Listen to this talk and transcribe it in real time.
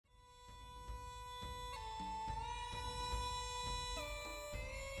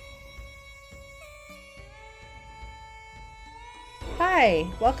Hi,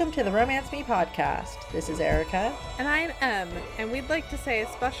 welcome to the Romance Me podcast. This is Erica. And I'm Em, and we'd like to say a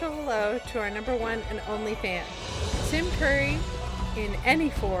special hello to our number one and only fan. Tim Curry, in any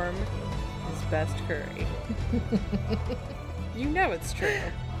form, is best Curry. You know it's true.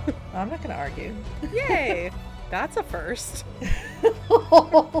 I'm not going to argue. Yay! That's a first.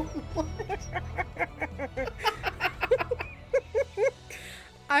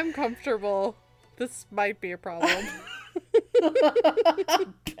 I'm comfortable. This might be a problem.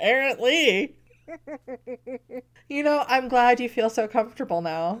 Apparently. You know, I'm glad you feel so comfortable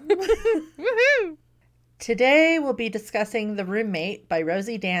now. Woohoo! Today we'll be discussing The Roommate by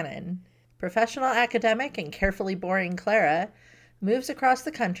Rosie Danan. Professional academic and carefully boring Clara moves across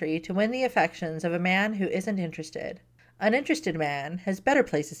the country to win the affections of a man who isn't interested. Uninterested man has better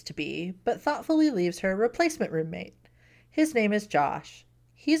places to be, but thoughtfully leaves her a replacement roommate. His name is Josh.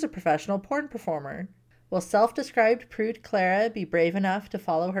 He's a professional porn performer. Will self-described prude Clara be brave enough to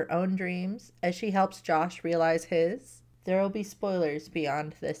follow her own dreams as she helps Josh realize his? There will be spoilers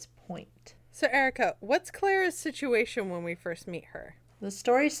beyond this point. So, Erica, what's Clara's situation when we first meet her? The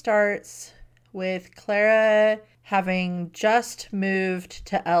story starts with Clara having just moved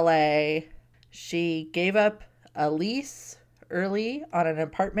to LA. She gave up a lease early on an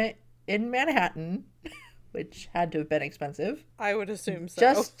apartment in Manhattan, which had to have been expensive. I would assume so.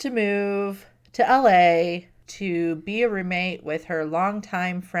 Just to move to LA to be a roommate with her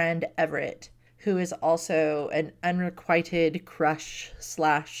longtime friend Everett, who is also an unrequited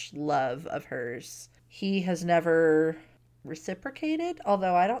crush/love of hers. He has never reciprocated,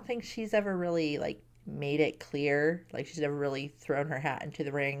 although I don't think she's ever really made it clear. She's never really thrown her hat into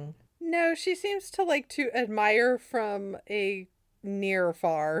the ring. No, she seems to like to admire from a near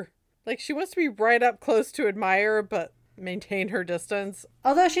far. She wants to be right up close to admire, but maintain her distance.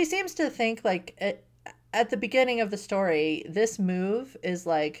 Although she seems to think at the beginning of the story, this move is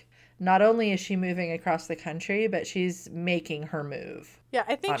not only is she moving across the country, but she's making her move. Yeah,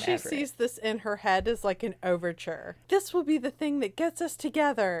 I think she Everett. sees this in her head as an overture. This will be the thing that gets us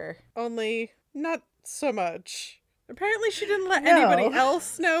together. Only not so much. Apparently she didn't let anybody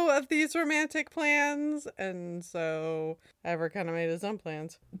else know of these romantic plans, and so Everett kind of made his own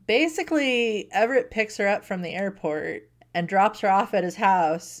plans. Basically, Everett picks her up from the airport and drops her off at his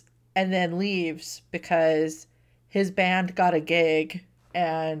house and then leaves because his band got a gig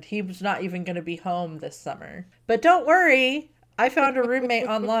and he was not even going to be home this summer. But don't worry, I found a roommate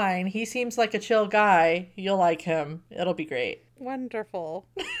online. He seems like a chill guy. You'll like him. It'll be great. Wonderful.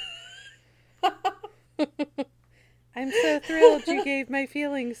 I'm so thrilled you gave my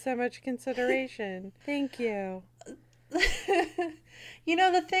feelings so much consideration. Thank you. You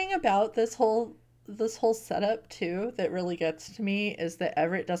know, the thing about this whole setup too that really gets to me is that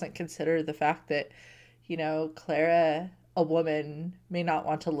Everett doesn't consider the fact that, Clara, a woman, may not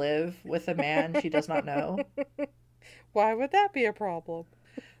want to live with a man she does not know. Why would that be a problem?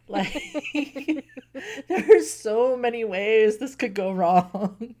 There's so many ways this could go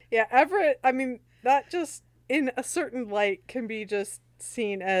wrong. Yeah, Everett, that just in a certain light can be just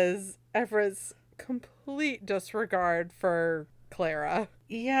seen as Everett's complete disregard for Clara.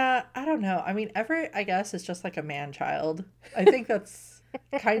 Yeah, I don't know. Everett, I guess, is just like a man-child. I think that's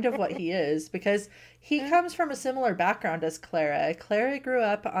kind of what he is, because he comes from a similar background as Clara. Clara grew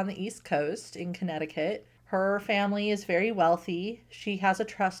up on the East Coast in Connecticut. Her family is very wealthy. She has a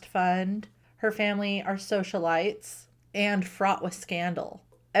trust fund. Her family are socialites and fraught with scandal.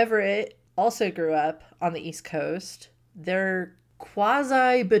 Everett also grew up on the East Coast. They're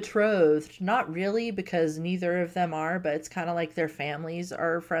quasi-betrothed. Not really, because neither of them are, but it's kind of like their families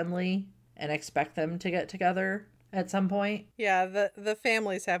are friendly and expect them to get together at some point. Yeah, the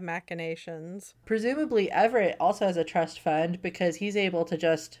families have machinations. Presumably Everett also has a trust fund because he's able to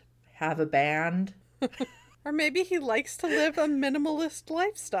just have a band. Or maybe he likes to live a minimalist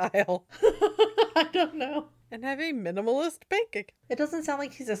lifestyle. I don't know. And have a minimalist bank account. It doesn't sound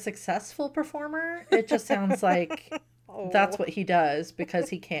like he's a successful performer. It just sounds like that's what he does because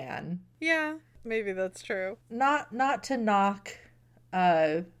he can. Yeah, maybe that's true. Not to knock,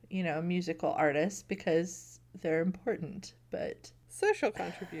 musical artists because they're important, but social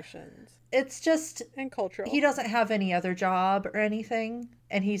contributions. It's just... And cultural. He doesn't have any other job or anything,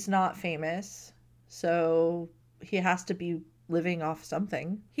 and he's not famous, so he has to be living off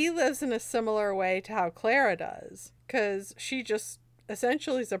something. He lives in a similar way to how Clara does, because she just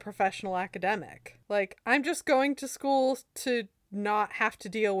essentially is a professional academic. I'm just going to school to not have to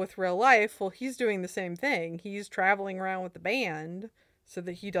deal with real life. Well, he's doing the same thing. He's traveling around with the band so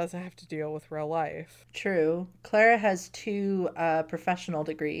that he doesn't have to deal with real life. True. Clara has 2 professional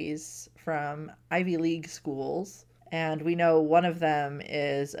degrees from Ivy League schools, And we know one of them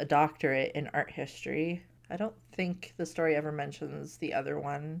is a doctorate in art history. I don't think the story ever mentions the other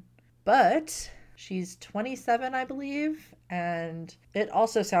one, but she's 27, I believe, and it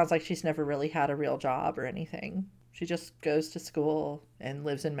also sounds like she's never really had a real job or anything. She just goes to school and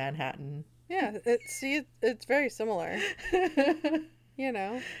lives in Manhattan. Yeah, it's very similar. You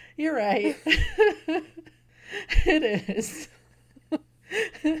know. You're right. It is.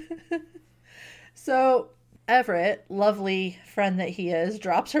 So Everett, lovely friend that he is,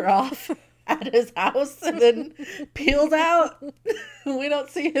 drops her off at his house and then peels out. We don't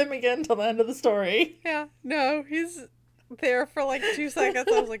see him again till the end of the story. Yeah, no, he's there for like 2 seconds.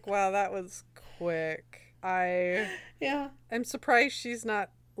 I was like, wow, that was quick. Yeah. I'm surprised she's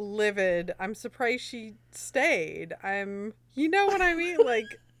not livid. I'm surprised she stayed. You know what I mean? Like,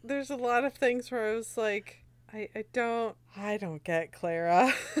 there's a lot of things where I was like, I don't get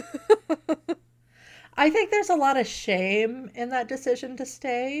Clara. I think there's a lot of shame in that decision to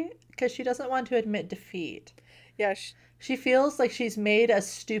stay because she doesn't want to admit defeat. Yeah. She feels like she's made a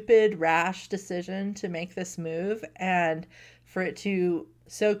stupid, rash decision to make this move, and for it to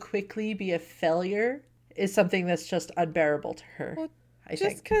so quickly be a failure is something that's just unbearable to her. Well, I just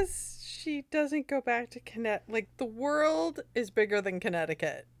think. because she doesn't go back to Connecticut. Like, the world is bigger than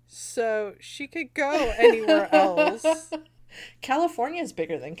Connecticut. So she could go anywhere else. California is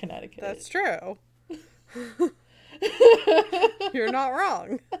bigger than Connecticut. That's true. You're not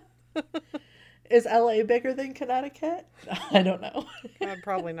wrong. Is LA bigger than Connecticut? I don't know.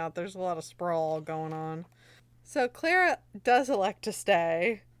 Probably not. There's a lot of sprawl going on. So Clara does elect to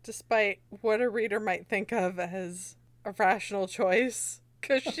stay, despite what a reader might think of as a rational choice,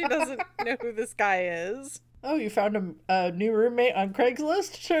 because she doesn't know who this guy is. Oh, you found a new roommate on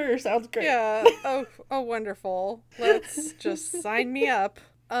Craigslist? Sure, sounds great. Yeah. Oh, wonderful. Let's just sign me up.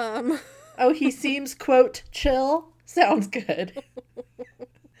 Oh, he seems, quote, chill? Sounds good.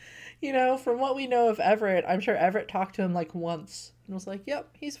 You know, from what we know of Everett, I'm sure Everett talked to him like once and was like, yep,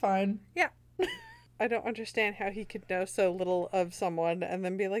 he's fine. Yeah. I don't understand how he could know so little of someone and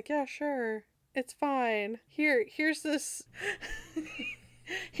then be like, yeah, sure, it's fine. Here's this.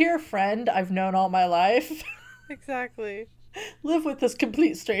 Here, friend I've known all my life. Exactly. Live with this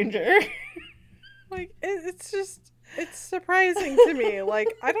complete stranger. Like, it's surprising to me. Like,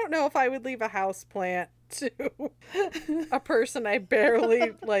 I don't know if I would leave a houseplant to a person I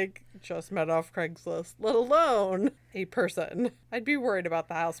barely, like, just met off Craigslist, let alone a person. I'd be worried about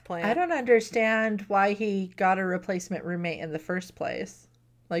the houseplant. I don't understand why he got a replacement roommate in the first place.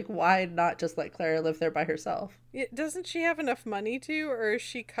 Like, why not just let Clara live there by herself? Doesn't she have enough money to, or is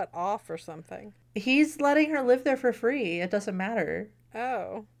she cut off or something? He's letting her live there for free. It doesn't matter.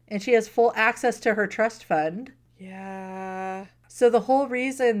 Oh. And she has full access to her trust fund. Yeah. So the whole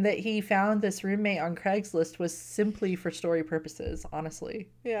reason that he found this roommate on Craigslist was simply for story purposes, honestly.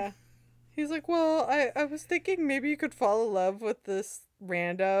 Yeah. He's like, well, I was thinking maybe you could fall in love with this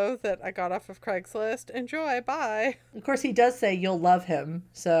rando that I got off of Craigslist. Enjoy, bye. Of course, he does say you'll love him.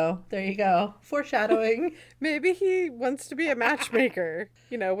 So there you go. Foreshadowing. Maybe he wants to be a matchmaker,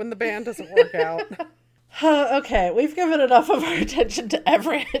 you know, when the band doesn't work out. Okay, we've given enough of our attention to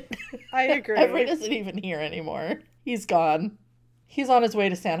Everett. I agree. Everett isn't even here anymore. He's gone. He's on his way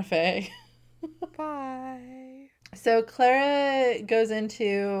to Santa Fe. Bye. So Clara goes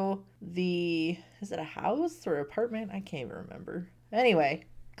into is it a house or apartment? I can't even remember. Anyway,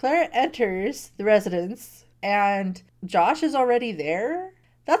 Clara enters the residence and Josh is already there.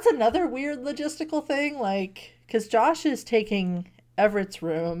 That's another weird logistical thing, like, because Josh is taking Everett's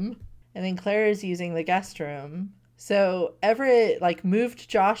room and then Clara is using the guest room. So Everett, like, moved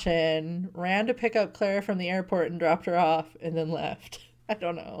Josh in, ran to pick up Clara from the airport and dropped her off, and then left. I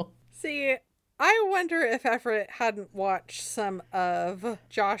don't know. See, I wonder if Everett hadn't watched some of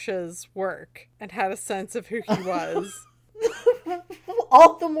Josh's work and had a sense of who he was.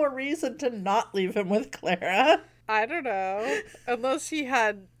 All the more reason to not leave him with Clara. I don't know. Unless he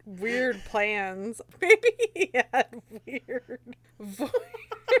had weird plans. Maybe he had weird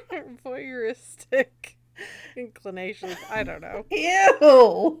voyeuristic inclinations. I don't know.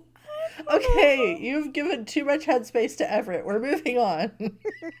 Ew! Okay, you've given too much headspace to Everett. We're moving on.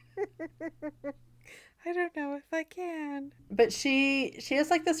 I don't know if I can. But she has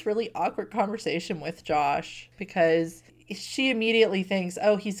like this really awkward conversation with Josh because she immediately thinks,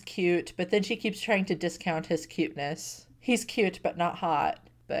 oh, he's cute, but then she keeps trying to discount his cuteness. He's cute, but not hot.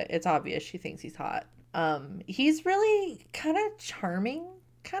 But it's obvious she thinks he's hot. He's really kind of charming,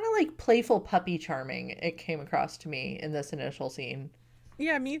 kind of like playful puppy charming, it came across to me in this initial scene.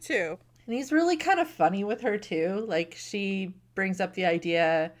 Yeah, me too. And he's really kind of funny with her too. Like, she brings up the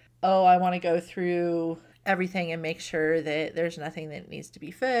idea, oh, I want to go through everything and makes sure that there's nothing that needs to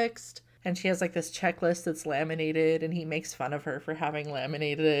be fixed. And she has like this checklist that's laminated, and he makes fun of her for having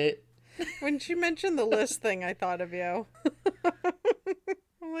laminated it. When she mentioned the list thing, I thought of you.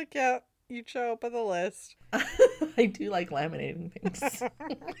 I'm like, yeah, you show up with a list. I do like laminating things.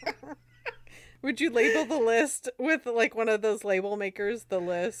 Would you label the list with like one of those label makers, the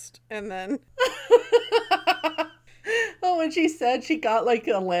list, and then... Oh, when she said she got like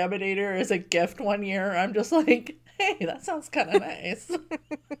a laminator as a gift one year, I'm just like, hey, that sounds kind of nice.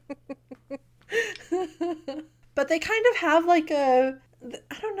 But they kind of have like I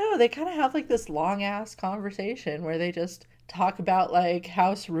don't know, they kind of have like this long ass conversation where they just talk about like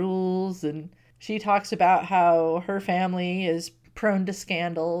house rules, and she talks about how her family is prone to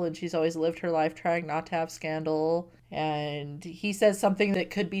scandal and she's always lived her life trying not to have scandal. And he says something that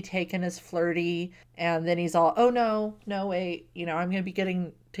could be taken as flirty, and then he's all, oh no, wait, I'm going to be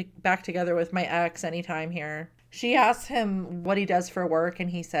getting back together with my ex anytime here. She asks him what he does for work, and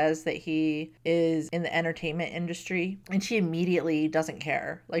he says that he is in the entertainment industry, and she immediately doesn't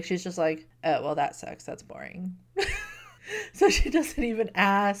care. Like, she's just like, oh, well, that sucks. That's boring. So she doesn't even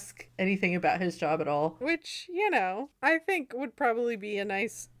ask anything about his job at all. Which, I think would probably be a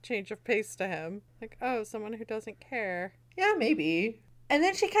nice change of pace to him. Like, oh, someone who doesn't care. Yeah, maybe. And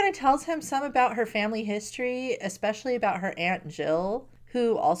then she kind of tells him some about her family history, especially about her Aunt Jill,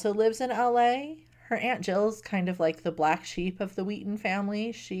 who also lives in LA. Her Aunt Jill's kind of like the black sheep of the Wheaton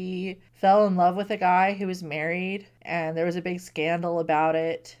family. She fell in love with a guy who was married, and there was a big scandal about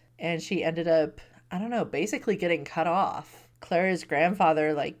it. And she ended up, I don't know, basically getting cut off. Clara's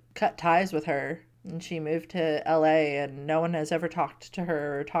grandfather, like, cut ties with her, and she moved to LA, and no one has ever talked to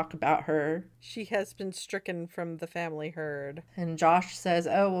her or talked about her. She has been stricken from the family herd. And Josh says,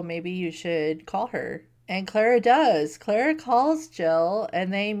 oh, well, maybe you should call her. And Clara does. Clara calls Jill,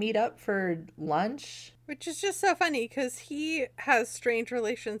 and they meet up for lunch. Which is just so funny, because he has strange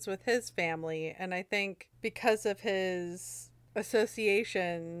relations with his family, and I think because of his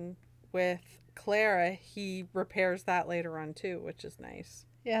association with Clara, he repairs that later on too, which is nice.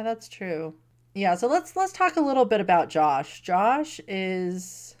 Yeah, that's true. Yeah, so let's talk a little bit about Josh. Josh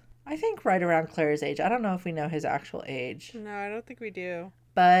is, I think, right around Clara's age. I don't know if we know his actual age. No, I don't think we do.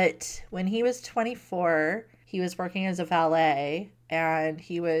 But when he was 24, he was working as a valet, and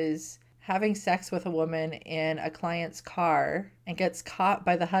he was having sex with a woman in a client's car and gets caught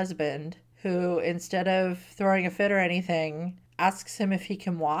by the husband, who, instead of throwing a fit or anything, asks him if he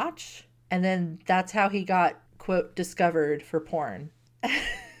can watch. And then that's how he got, quote, discovered for porn.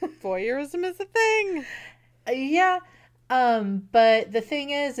 Voyeurism is a thing. Yeah. But the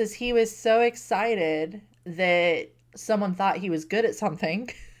thing is he was so excited that someone thought he was good at something.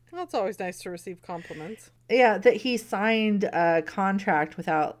 Well, it's always nice to receive compliments. Yeah, that he signed a contract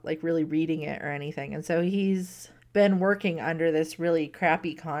without like really reading it or anything. And so he's been working under this really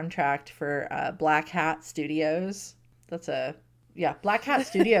crappy contract for Black Hat Studios. Black Hat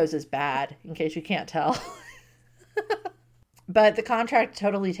Studios is bad, in case you can't tell. But the contract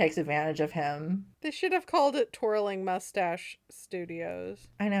totally takes advantage of him. They should have called it Twirling Mustache Studios.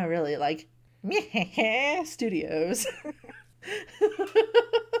 I know, really, like, Studios.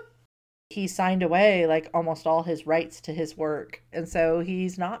 He signed away, like, almost all his rights to his work. And so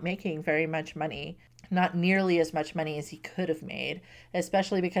he's not making very much money. Not nearly as much money as he could have made,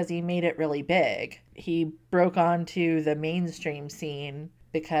 especially because he made it really big. He broke onto the mainstream scene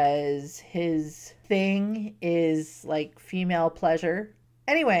because his thing is like female pleasure.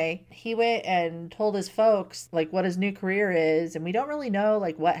 Anyway, he went and told his folks like what his new career is, and we don't really know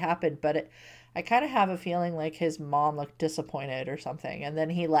like what happened, but I kind of have a feeling like his mom looked disappointed or something, and then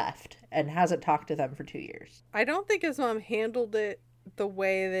he left and hasn't talked to them for 2 years. I don't think his mom handled it the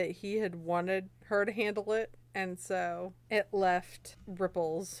way that he had wanted her to handle it, and so it left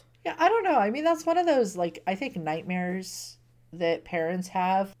ripples. Yeah, I don't know. I mean, that's one of those, like, I think nightmares that parents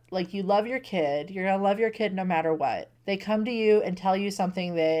have. Like, you love your kid. You're gonna love your kid no matter what. They come to you and tell you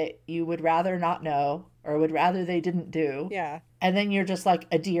something that you would rather not know or would rather they didn't do. Yeah. And then you're just like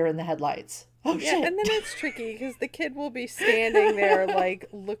a deer in the headlights. Oh, yeah, shit. And then it's tricky because the kid will be standing there like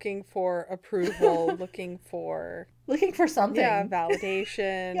looking for approval, looking for something. Yeah,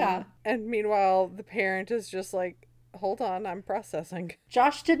 validation. Yeah. And meanwhile, the parent is just like, hold on, I'm processing.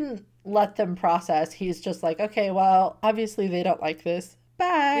 Josh didn't let them process. He's just like, okay, well, obviously they don't like this. Bye.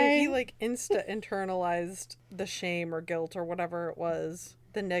 Yeah, he like internalized the shame or guilt or whatever it was,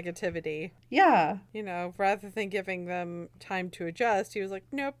 the negativity. Yeah. You know, rather than giving them time to adjust, he was like,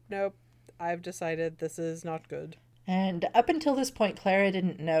 nope, I've decided this is not good. And up until this point, Clara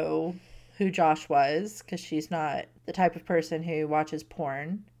didn't know who Josh was because she's not the type of person who watches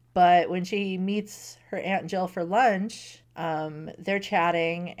porn. But when she meets her Aunt Jill for lunch, they're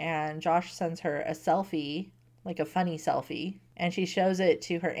chatting, and Josh sends her a selfie, like a funny selfie, and she shows it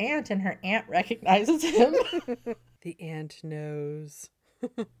to her aunt, and her aunt recognizes him. The aunt knows.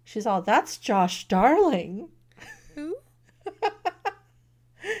 She's all, "That's Josh Darling." Who?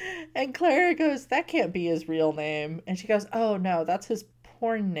 And Clara goes, "That can't be his real name." And she goes, "Oh no, that's his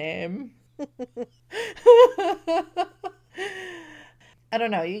porn name." I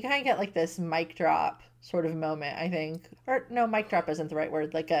don't know. You kind of get like this mic drop sort of moment, I think. Or no, mic drop isn't the right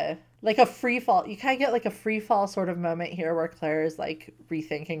word. Like a free fall. You kind of get like a free fall sort of moment here where Claire is like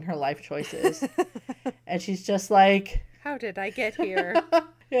rethinking her life choices. And she's just like, how did I get here?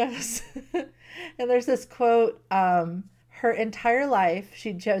 Yes. And there's this quote, her entire life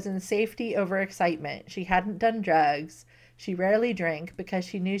she'd chosen safety over excitement. She hadn't done drugs. She rarely drank because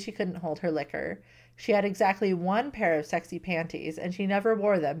she knew she couldn't hold her liquor. She had exactly one pair of sexy panties, and she never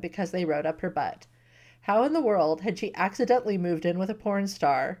wore them because they rode up her butt. How in the world had she accidentally moved in with a porn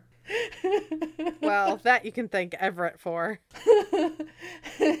star? Well, that you can thank Everett for.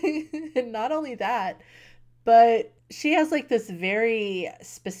 And not only that, but she has like this very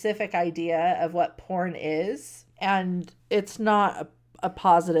specific idea of what porn is, and it's not a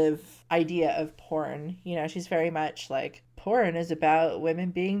positive idea of porn. You know, she's very much like, porn is about women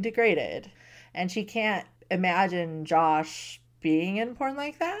being degraded. And she can't imagine Josh being in porn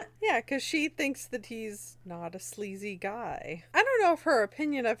like that. Yeah, because she thinks that he's not a sleazy guy. I don't know if her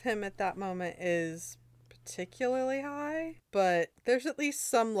opinion of him at that moment is particularly high, but there's at least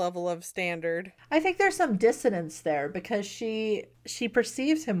some level of standard. I think there's some dissonance there because she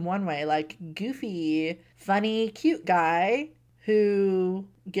perceives him one way, like goofy, funny, cute guy who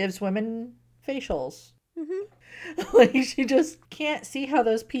gives women facials. Mm-hmm. Like, she just can't see how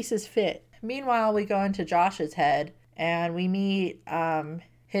those pieces fit. Meanwhile, we go into Josh's head and we meet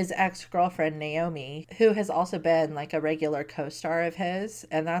his ex-girlfriend, Naomi, who has also been like a regular co-star of his.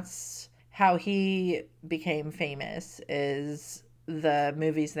 And that's how he became famous, is the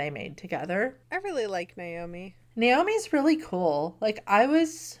movies they made together. I really like Naomi. Naomi's really cool. Like, I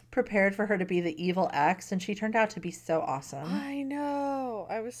was prepared for her to be the evil ex, and she turned out to be so awesome. I know.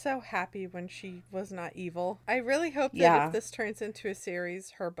 I was so happy when she was not evil. I really hope that if this turns into a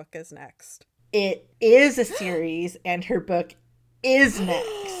series, her book is next. It is a series, and her book is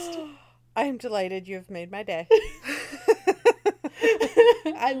next. I'm delighted. You have made my day.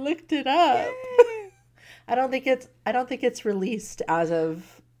 I looked it up. Yay! I don't think it's released as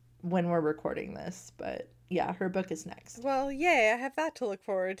of when we're recording this, but yeah, her book is next. Well, yay, I have that to look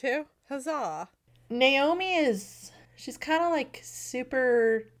forward to. Huzzah. Naomi she's kind of like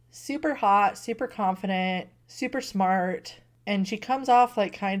super, super hot, super confident, super smart. And she comes off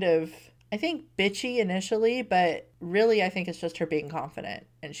like kind of, I think, bitchy initially, but really I think it's just her being confident.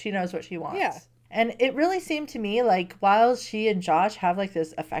 And she knows what she wants. Yeah. And it really seemed to me like while she and Josh have like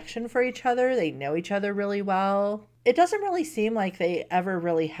this affection for each other, they know each other really well, it doesn't really seem like they ever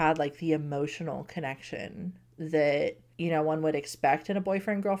really had like the emotional connection that, you know, one would expect in a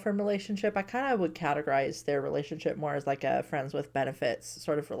boyfriend-girlfriend relationship. I kind of would categorize their relationship more as like a friends with benefits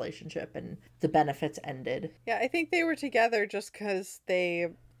sort of relationship, and the benefits ended. Yeah, I think they were together just because they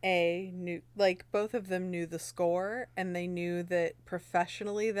knew, like, both of them knew the score, and they knew that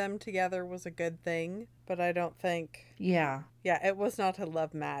professionally them together was a good thing, but I don't think... Yeah, it was not a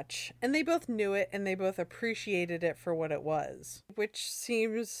love match. And they both knew it, and they both appreciated it for what it was, which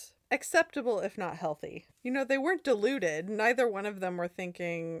seems acceptable if not healthy. You know, they weren't deluded. Neither one of them were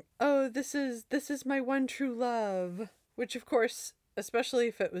thinking, oh, this is my one true love, which of course... Especially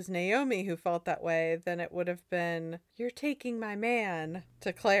if it was Naomi who felt that way, then it would have been, you're taking my man,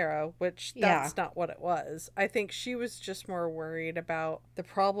 to Clara, which that's not what it was. I think she was just more worried about the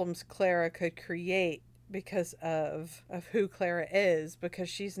problems Clara could create because of who Clara is, because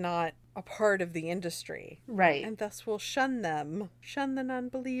she's not a part of the industry. Right. And thus will shun them. Shun the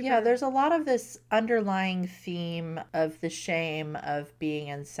non-believer. Yeah, there's a lot of this underlying theme of the shame of being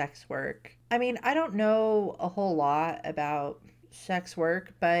in sex work. I mean, I don't know a whole lot about sex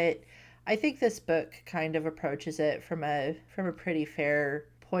work, but I think this book kind of approaches it from a pretty fair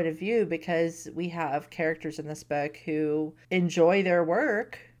point of view, because we have characters in this book who enjoy their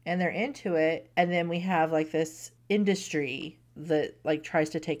work and they're into it, and then we have like this industry that like tries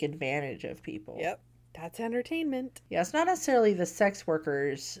to take advantage of people. Yep, that's entertainment. Yeah, it's not necessarily the sex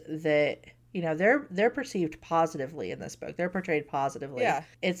workers that, you know, they're perceived positively in this book. They're portrayed positively. Yeah.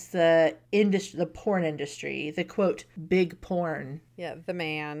 It's the industry, the porn industry, the quote, big porn. Yeah, the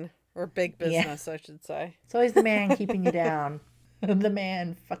man, or big business, I should say. It's always the man keeping you down. The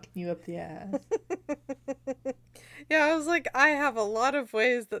man fucking you up the ass. Yeah, I was like, I have a lot of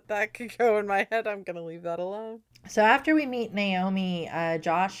ways that could go in my head. I'm gonna leave that alone. So after we meet Naomi,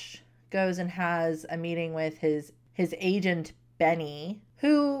 Josh goes and has a meeting with his agent Benny,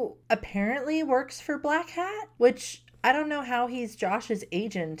 who apparently works for Black Hat, which I don't know how he's Josh's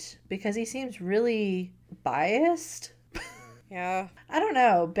agent because he seems really biased. Yeah. I don't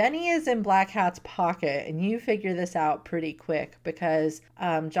know. Benny is in Black Hat's pocket, and you figure this out pretty quick because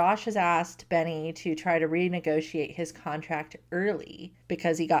Josh has asked Benny to try to renegotiate his contract early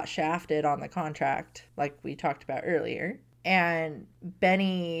because he got shafted on the contract, like we talked about earlier. And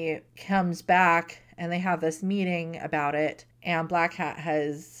Benny comes back, and they have this meeting about it, and Black Hat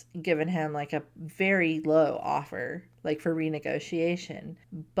has given him like a very low offer, like for renegotiation.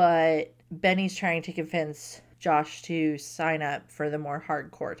 But Benny's trying to convince Josh to sign up for the more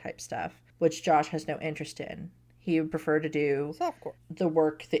hardcore type stuff, which Josh has no interest in. He would prefer to do Softcore. the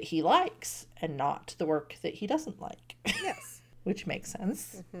work that he likes and not the work that he doesn't like. Yes. Which makes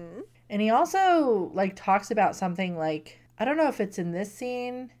sense. Mm-hmm. And he also like talks about something like, I don't know if it's in this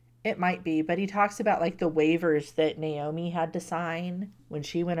scene, it might be, but he talks about like the waivers that Naomi had to sign when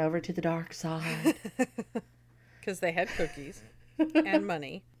she went over to the dark side. Because they had cookies and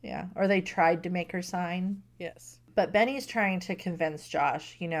money. Yeah, or they tried to make her sign. Yes. But Benny's trying to convince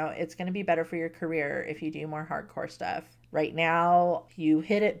Josh, it's going to be better for your career if you do more hardcore stuff. Right now, you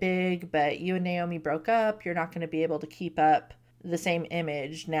hit it big, but you and Naomi broke up. You're not going to be able to keep up the same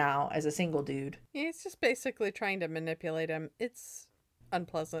image now as a single dude. Yeah, he's just basically trying to manipulate him. It's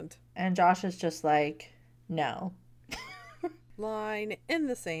unpleasant. And Josh is just like, no. Line in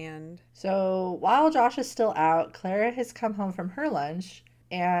the sand. So while Josh is still out, Clara has come home from her lunch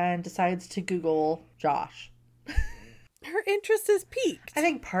and decides to Google Josh. Her interest is piqued. I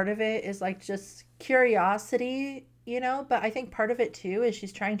think part of it is like just curiosity, but I think part of it too is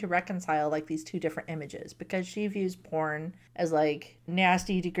she's trying to reconcile like these two different images because she views porn as like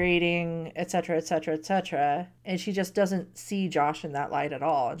nasty, degrading, etc., etc., etc., and she just doesn't see Josh in that light at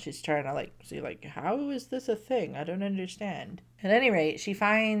all, and she's trying to like see like, how is this a thing? I don't understand. At any rate, she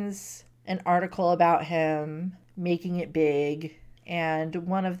finds an article about him making it big. And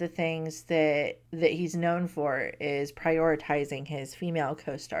one of the things that he's known for is prioritizing his female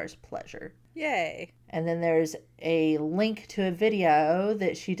co-star's pleasure. Yay. And then there's a link to a video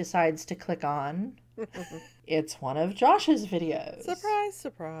that she decides to click on. It's one of Josh's videos. Surprise,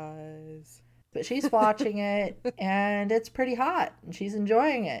 surprise. But she's watching it, and it's pretty hot, and she's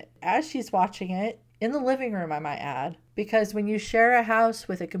enjoying it. As she's watching it, in the living room, I might add. Because when you share a house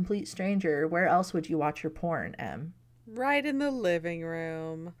with a complete stranger, where else would you watch your porn, Em? Right in the living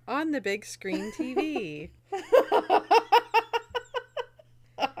room, on the big screen TV.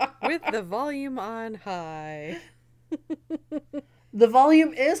 With the volume on high. The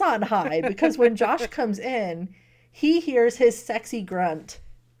volume is on high because when Josh comes in, he hears his sexy grunt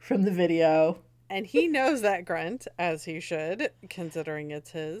from the video. And he knows that grunt, as he should, considering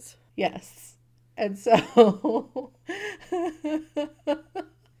it's his. Yes. And so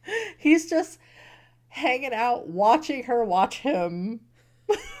he's just hanging out, watching her watch him.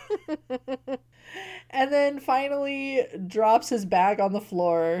 And then finally drops his bag on the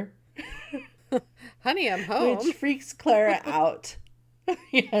floor. Honey, I'm home. Which freaks Clara out.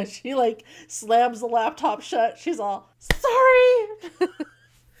 Yeah, she like slams the laptop shut. She's all, sorry.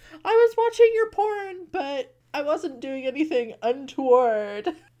 I was watching your porn, but I wasn't doing anything untoward.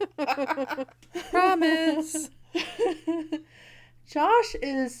 Promise. Josh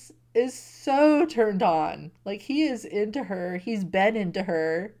is so turned on. Like, he is into her. He's been into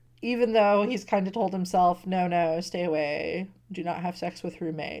her. Even though he's kind of told himself, no, stay away. Do not have sex with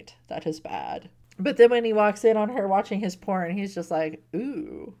roommate. That is bad. But then when he walks in on her watching his porn, he's just like,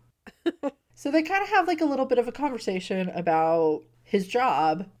 ooh. So they kind of have like a little bit of a conversation about his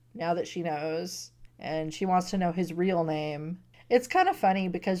job now that she knows. And she wants to know his real name. It's kind of funny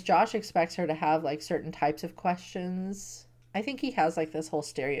because Josh expects her to have like certain types of questions. I think he has like this whole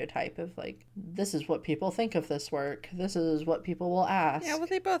stereotype of like, this is what people think of this work. This is what people will ask. Yeah, well,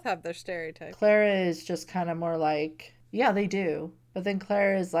 they both have their stereotypes. Clara is just kind of more like, yeah, they do. But then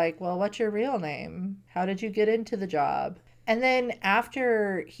Clara is like, well, what's your real name? How did you get into the job? And then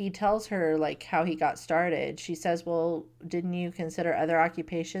after he tells her like how he got started, she says, well, didn't you consider other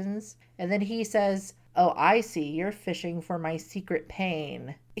occupations? And then he says, oh, I see. You're fishing for my secret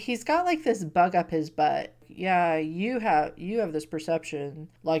pain. He's got like this bug up his butt. Yeah, you have this perception,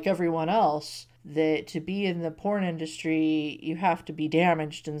 like everyone else, that to be in the porn industry, you have to be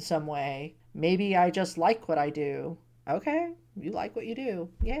damaged in some way. Maybe I just like what I do. Okay, you like what you do.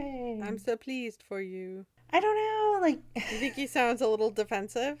 Yay. I'm so pleased for you. I don't know, like, You think he sounds a little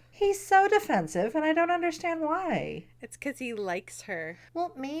defensive? he's so defensive and I don't understand why. It's because he likes her.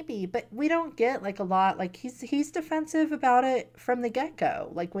 Well, maybe, but we don't get like a lot. Like he's defensive about it from the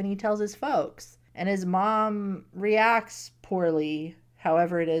get-go, like when he tells his folks. And his mom reacts poorly,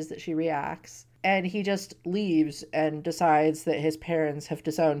 however it is that she reacts. And he just leaves and decides that his parents have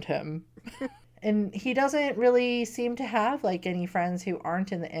disowned him. And he doesn't really seem to have like any friends who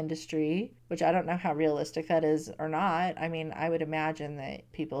aren't in the industry, which I don't know how realistic that is or not. I mean, I would imagine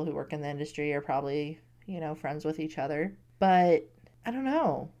that people who work in the industry are probably, friends with each other. But I don't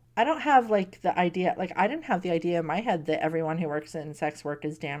know. I don't have like the idea, like I didn't have the idea in my head that everyone who works in sex work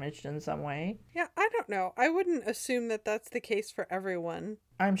is damaged in some way. Yeah, I don't know. I wouldn't assume that that's the case for everyone.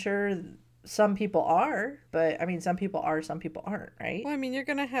 I'm sure some people are, but I mean, some people are, some people aren't, right? Well, I mean, you're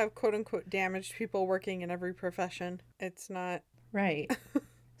going to have quote unquote damaged people working in every profession. It's not. Right.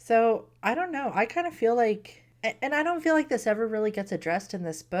 So I don't know. I kind of feel like, and I don't feel like this ever really gets addressed in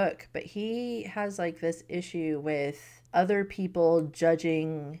this book, but he has like this issue with other people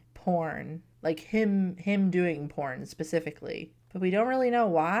judging porn, like him doing porn specifically, but we don't really know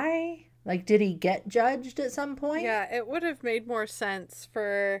why. Like, did he get judged at some point? Yeah, it would have made more sense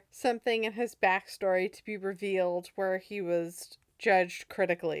for something in his backstory to be revealed where he was judged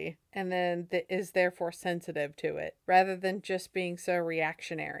critically and then is therefore sensitive to it, rather than just being so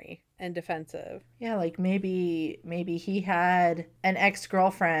reactionary and defensive. Yeah, like maybe he had an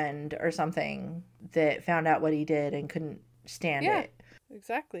ex-girlfriend or something that found out what he did and couldn't stand it.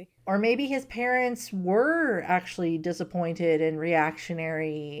 Exactly. Or maybe his parents were actually disappointed and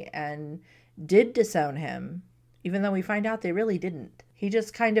reactionary and did disown him, even though we find out they really didn't. He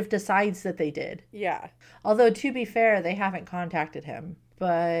just kind of decides that they did. Yeah. Although, to be fair, they haven't contacted him.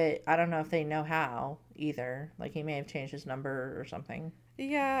 But I don't know if they know how either. Like, he may have changed his number or something.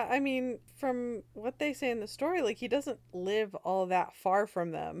 Yeah, I mean, from what they say in the story, like, he doesn't live all that far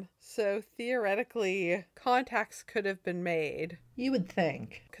from them. So, theoretically, contacts could have been made. You would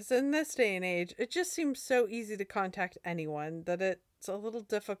think. Because in this day and age, it just seems so easy to contact anyone that it's a little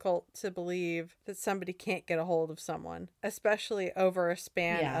difficult to believe that somebody can't get a hold of someone, especially over a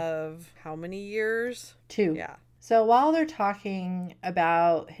span of how many years? 2. Yeah. So while they're talking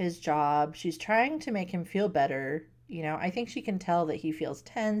about his job, she's trying to make him feel better. I think she can tell that he feels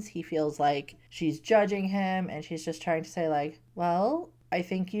tense. He feels like she's judging him, and she's just trying to say like, well, I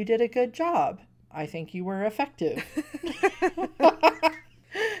think you did a good job. I think you were effective.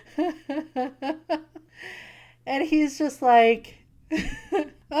 And he's just like,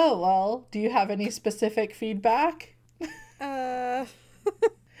 oh, well, do you have any specific feedback?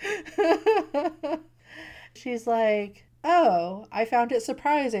 She's like, oh, I found it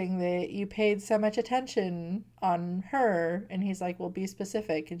surprising that you paid so much attention on her. And he's like, well, be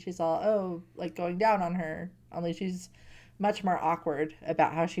specific. And she's all, oh, like going down on her. Only she's much more awkward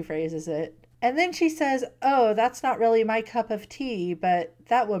about how she phrases it. And then she says, oh, that's not really my cup of tea, but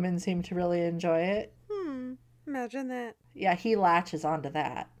that woman seemed to really enjoy it. Imagine that. Yeah, he latches onto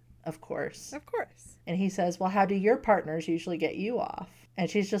that, of course. Of course. And he says, well, how do your partners usually get you off? And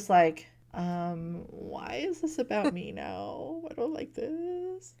she's just like, why is this about me now? I don't like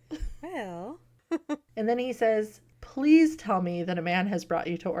this. Well. And then he says, please tell me that a man has brought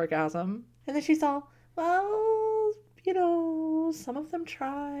you to orgasm. And then she's all, well, some of them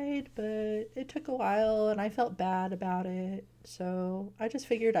tried, but it took a while and I felt bad about it. So I just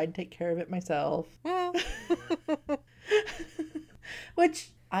figured I'd take care of it myself. Well. Which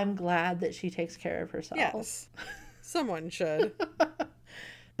I'm glad that she takes care of herself. Yes. Someone should.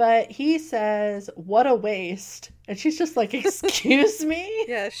 But he says, what a waste. And she's just like, excuse me?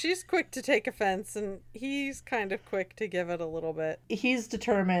 Yeah, she's quick to take offense, and he's kind of quick to give it a little bit. He's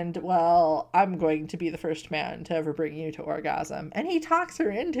determined, well, I'm going to be the first man to ever bring you to orgasm. And he talks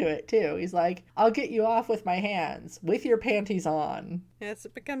her into it, too. He's like, I'll get you off with my hands, with your panties on. Yes,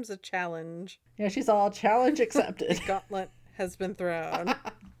 it becomes a challenge. Yeah, she's all, challenge accepted. The gauntlet has been thrown.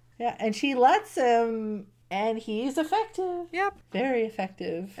 Yeah, and she lets him... And he's effective. Yep. Very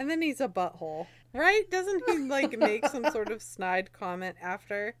effective. And then he's a butthole. Right? Doesn't he, make some sort of snide comment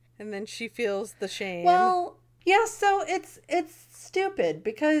after? And then she feels the shame. Well, yeah, so it's stupid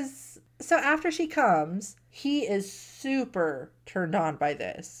because... So after she comes, he is super turned on by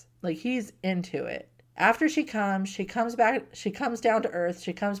this. Like, he's into it. After she comes back, she comes down to earth,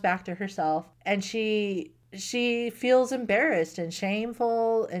 she comes back to herself, and she feels embarrassed and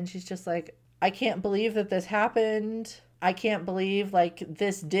shameful, and she's just like... I can't believe that this happened. I can't believe,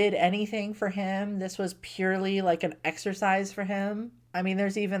 this did anything for him. This was purely, an exercise for him. I mean,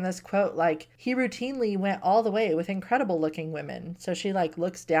 there's even this quote like, he routinely went all the way with incredible looking women. So she like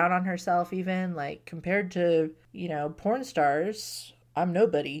looks down on herself, even like compared to, porn stars, I'm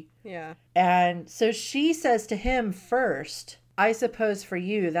nobody. Yeah. And so she says to him first, I suppose for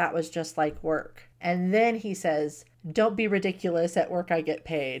you that was just like work. And then he says, don't be ridiculous, at work I get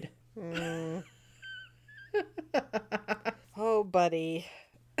paid. Oh, buddy.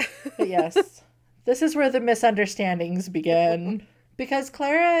 But yes, this is where the misunderstandings begin. Because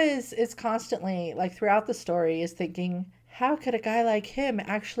Clara is constantly, like throughout the story, is thinking, how could a guy like him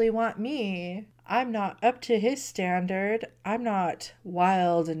actually want me? I'm not up to his standard. I'm not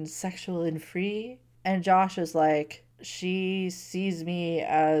wild and sexual and free. And Josh is like, she sees me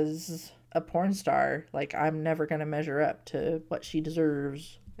as a porn star. Like, I'm never going to measure up to what she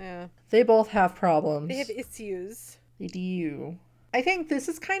deserves. Yeah. They both have problems. They have issues. They do. I think this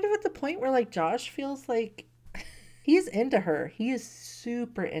is kind of at the point where, like, Josh feels like he's into her. He is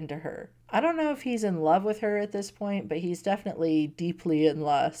super into her. I don't know if he's in love with her at this point, but he's definitely deeply in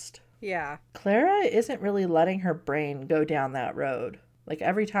lust. Yeah. Clara isn't really letting her brain go down that road. Like,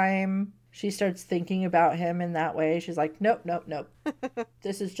 every time she starts thinking about him in that way, she's like, nope, nope, nope.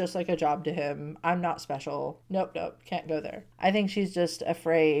 This is just like a job to him. I'm not special. Nope, nope, can't go there. I think she's just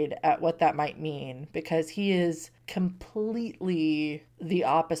afraid at what that might mean because he is completely the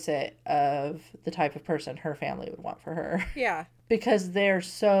opposite of the type of person her family would want for her. Yeah. Because they're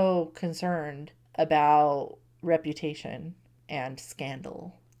so concerned about reputation and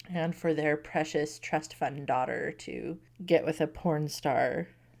scandal. And for their precious trust fund daughter to get with a porn star,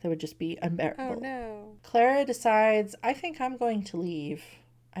 that would just be unbearable. Oh, no. Clara decides, I think I'm going to leave.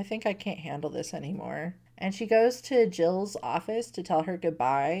 I think I can't handle this anymore. And she goes to Jill's office to tell her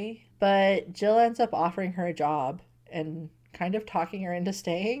goodbye. But Jill ends up offering her a job and kind of talking her into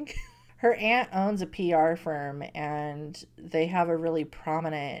staying. Her aunt owns a PR firm and they have a really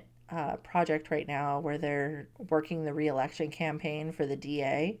prominent project right now where they're working the re-election campaign for the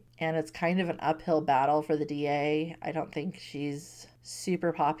DA. And it's kind of an uphill battle for the DA. I don't think she's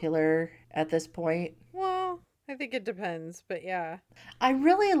super popular at this point. Well, I think it depends, but yeah. I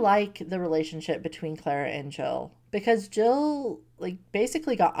really like the relationship between Clara and Jill because Jill like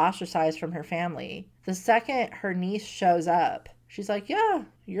basically got ostracized from her family. The second her niece shows up, she's like, yeah,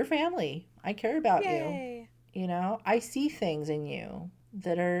 your family. I care about Yay. you. I see things in you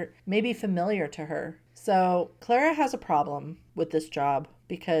that are maybe familiar to her. So Clara has a problem with this job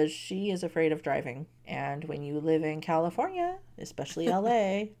because she is afraid of driving. And when you live in California, especially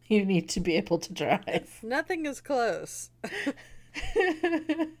LA, you need to be able to drive. Nothing is close.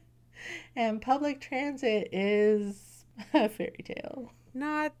 And public transit is a fairy tale.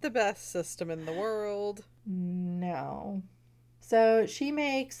 Not the best system in the world. No. So she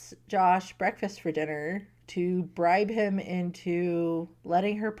makes Josh breakfast for dinner to bribe him into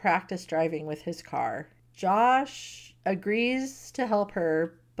letting her practice driving with his car. Josh agrees to help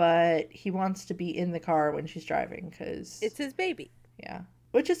her, but he wants to be in the car when she's driving because it's his baby. Yeah,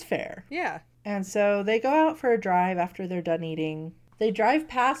 which is fair. Yeah. And so they go out for a drive after they're done eating. They drive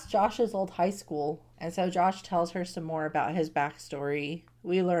past Josh's old high school, and so Josh tells her some more about his backstory.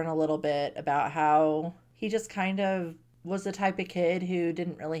 We learn a little bit about how he just kind of was the type of kid who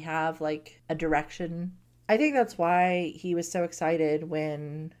didn't really have like a direction. I think that's why he was so excited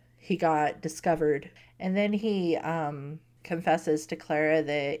when he got discovered. And then he confesses to Clara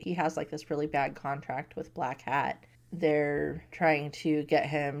that he has like this really bad contract with Black Hat. They're trying to get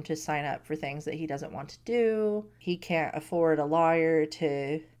him to sign up for things that he doesn't want to do. He can't afford a lawyer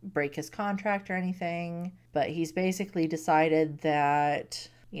to break his contract or anything. But he's basically decided that,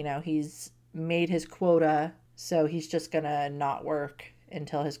 he's made his quota. So he's just gonna not work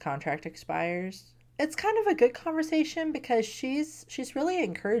until his contract expires. It's kind of a good conversation because she's really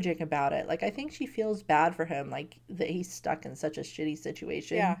encouraging about it. Like, I think she feels bad for him, like, that he's stuck in such a shitty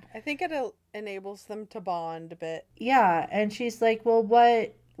situation. Yeah, I think it enables them to bond a bit. Yeah, and she's like, well,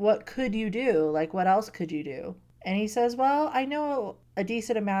 what could you do? Like, what else could you do? And he says, well, I know a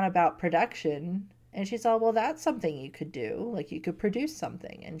decent amount about production. And she's all, well, that's something you could do. Like, you could produce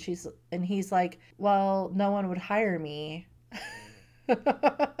something. And he's like, well, no one would hire me.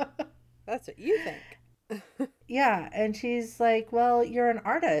 That's what you think. Yeah, and she's like, well, you're an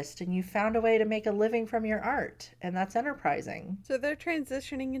artist and you found a way to make a living from your art, and that's enterprising. So they're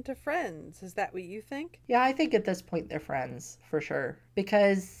transitioning into friends. Is that what you think? Yeah, I think at this point they're friends, for sure.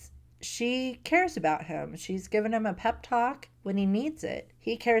 Because she cares about him. She's given him a pep talk when he needs it.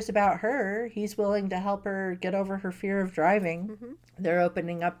 He cares about her. He's willing to help her get over her fear of driving. Mm-hmm. They're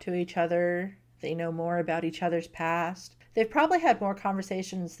opening up to each other. They know more about each other's past. They've probably had more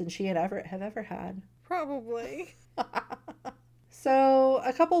conversations than she and Everett have ever had. Probably. So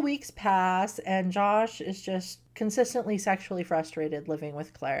a couple weeks pass, and Josh is just consistently sexually frustrated living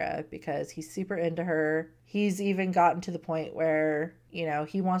with Clara because he's super into her. He's even gotten to the point where,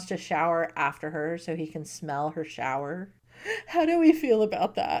 he wants to shower after her so he can smell her shower. How do we feel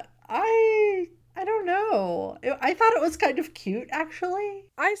about that? I don't know. I thought it was kind of cute, actually.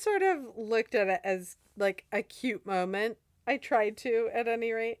 I sort of looked at it as like a cute moment. I tried to, at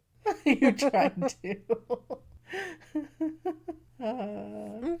any rate. You tried to.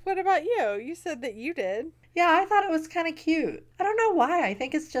 What about you? You said that you did. Yeah, I thought it was kind of cute. I don't know why. I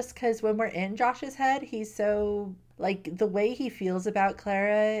think it's just because when we're in Josh's head, he's so, like, the way he feels about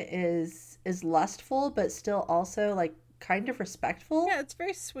Clara is lustful, but still also, like, kind of respectful. Yeah, it's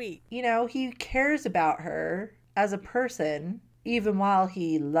very sweet. He cares about her as a person, even while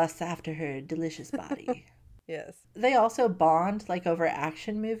he lusts after her delicious body. Yes. They also bond, like, over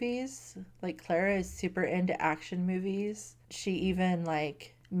action movies. Like, Clara is super into action movies. She even,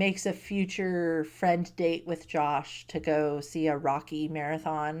 like, makes a future friend date with Josh to go see a Rocky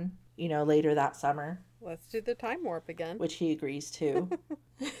marathon, later that summer. Let's do the time warp again. Which he agrees to.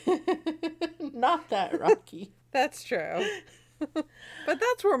 Not that Rocky. That's true. But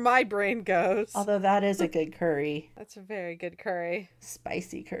that's where my brain goes. Although that is a good curry. That's a very good curry.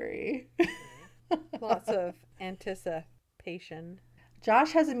 Spicy curry. Lots of anticipation.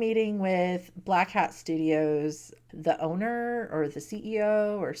 Josh has a meeting with Black Hat Studios, the owner or the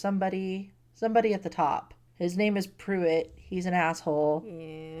CEO or somebody at the top. His name is Pruitt. He's an asshole.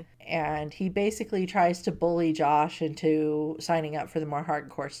 Yeah. And he basically tries to bully Josh into signing up for the more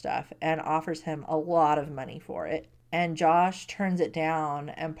hardcore stuff and offers him a lot of money for it. And Josh turns it down.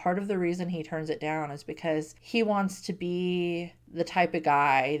 And part of the reason he turns it down is because he wants to be the type of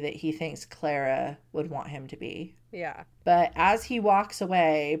guy that he thinks Clara would want him to be. Yeah. But as he walks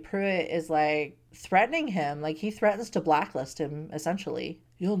away, Pruitt is like threatening him. Like he threatens to blacklist him, essentially.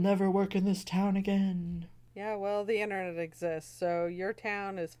 You'll never work in this town again. Yeah, well, the internet exists, so your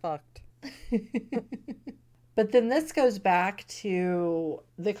town is fucked. But then this goes back to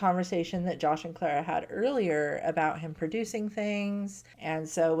the conversation that Josh and Clara had earlier about him producing things. And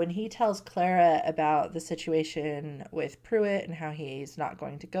so when he tells Clara about the situation with Pruitt and how he's not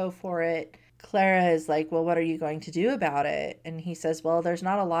going to go for it, Clara is like, well, what are you going to do about it? And he says, well, there's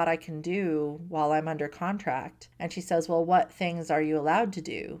not a lot I can do while I'm under contract. And she says, well, what things are you allowed to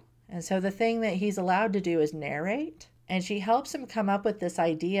do? And so the thing that he's allowed to do is narrate. And she helps him come up with this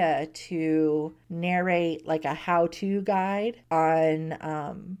idea to narrate like a how-to guide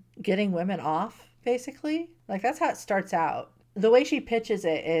on getting women off, basically. Like that's how it starts out. The way she pitches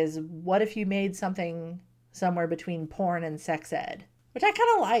it is, what if you made something somewhere between porn and sex ed? Which I kind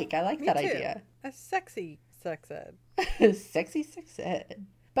of like. I like Me that too. idea. A sexy sex ed. Sexy sex ed.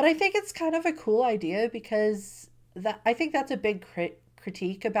 But I think it's kind of a cool idea because I think that's a big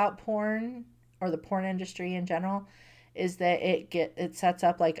critique about porn or the porn industry in general, is that it sets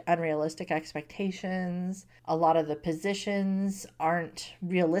up like unrealistic expectations. A lot of the positions aren't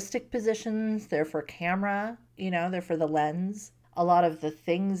realistic positions. They're for camera, they're for the lens. A lot of the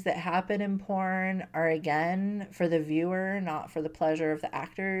things that happen in porn are, again, for the viewer, not for the pleasure of the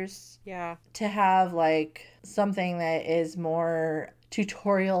actors. Yeah. To have like something that is more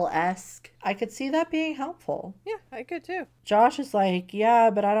tutorial-esque, I could see that being helpful. Yeah, I could too. Josh is like, yeah,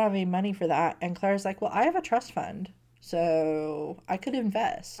 but I don't have any money for that. And Claire's like, well, I have a trust fund, so I could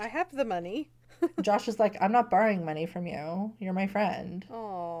invest. I have the money. Josh is like, I'm not borrowing money from you. You're my friend.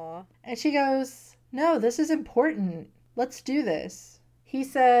 Aww. And she goes, no, this is important. Let's do this. He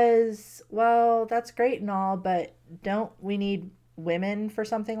says, well, that's great and all, but don't we need women for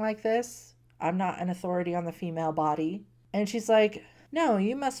something like this? I'm not an authority on the female body. And she's like, no,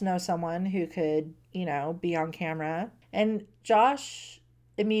 you must know someone who could, be on camera. And Josh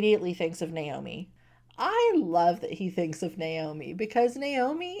immediately thinks of Naomi. I love that he thinks of Naomi because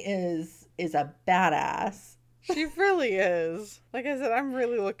Naomi is a badass. She really is. Like I said, I'm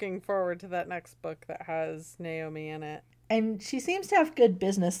really looking forward to that next book that has Naomi in it. And she seems to have good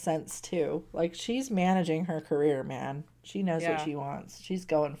business sense too. Like she's managing her career, man. She knows what she wants. She's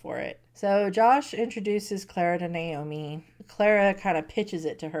going for it. So Josh introduces Clara to Naomi. Clara kind of pitches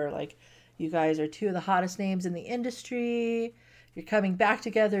it to her like, you guys are two of the hottest names in the industry. You're coming back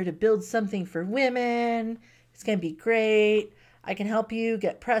together to build something for women. It's going to be great. I can help you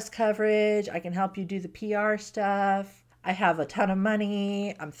get press coverage. I can help you do the PR stuff. I have a ton of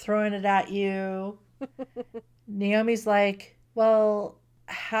money. I'm throwing it at you. Naomi's like, well,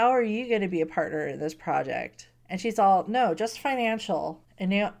 how are you going to be a partner in this project? And she's all, no, just financial.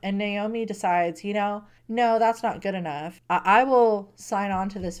 And Naomi decides, no, that's not good enough. I will sign on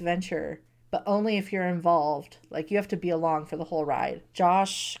to this venture but only if you're involved. Like, you have to be along for the whole ride.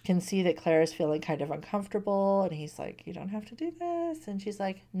 Josh can see that Claire is feeling kind of uncomfortable, and he's like, you don't have to do this. And she's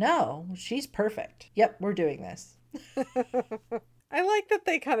like, no, she's perfect. Yep, we're doing this. I like that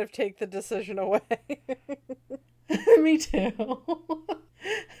they kind of take the decision away. Me too.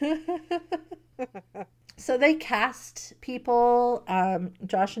 So they cast people.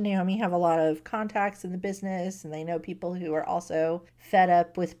 Josh and Naomi have a lot of contacts in the business, and they know people who are also fed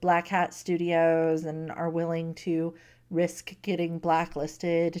up with Black Hat Studios and are willing to risk getting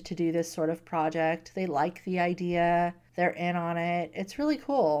blacklisted to do this sort of project. They like the idea. They're in on it. It's really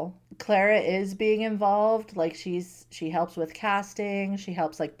cool. Clara is being involved. Like, she helps with casting. She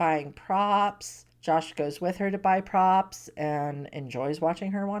helps like buying props. Josh goes with her to buy props and enjoys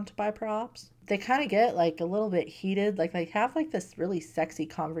watching her want to buy props. They kind of get like a little bit heated. Like, they have like this really sexy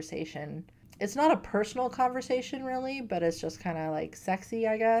conversation. It's not a personal conversation really, but it's just kind of like sexy,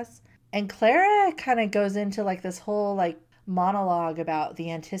 I guess. And Clara kind of goes into like this whole like monologue about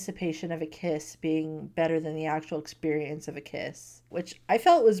the anticipation of a kiss being better than the actual experience of a kiss, which I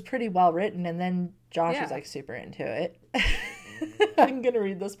felt was pretty well written. And then Josh was like super into it. I'm going to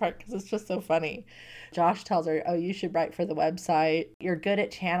read this part because it's just so funny. Josh tells her, oh, you should write for the website. You're good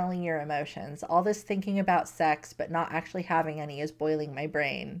at channeling your emotions. All this thinking about sex, but not actually having any is boiling my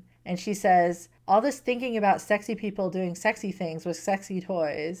brain. And she says, all this thinking about sexy people doing sexy things with sexy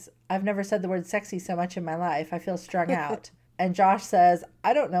toys. I've never said the word sexy so much in my life. I feel strung out. And Josh says,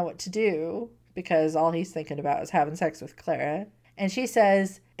 I don't know what to do, because all he's thinking about is having sex with Clara. And she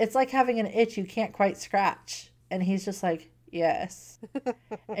says, it's like having an itch you can't quite scratch. And he's just like, yes.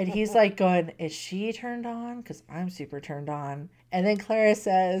 And he's like going, is she turned on? Because I'm super turned on. And then Clara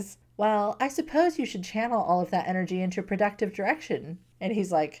says, well, I suppose you should channel all of that energy into a productive direction. And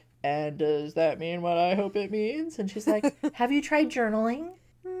he's like, and does that mean what I hope it means? And she's like, have you tried journaling?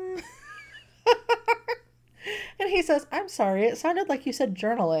 And he says, I'm sorry, it sounded like you said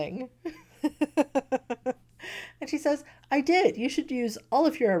journaling. And she says, I did. You should use all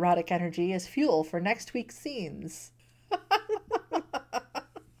of your erotic energy as fuel for next week's scenes. And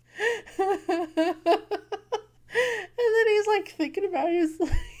then he's like thinking about it.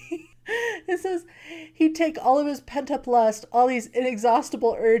 It says he'd take all of his pent-up lust, all these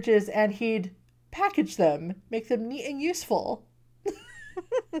inexhaustible urges, and he'd package them, make them neat and useful.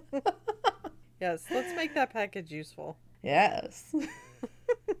 Yes, let's make that package useful. Yes.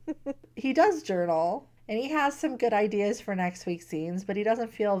 He does journal, and he has some good ideas for next week's scenes, but he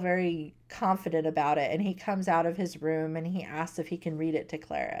doesn't feel very confident about it. And he comes out of his room and he asks if he can read it to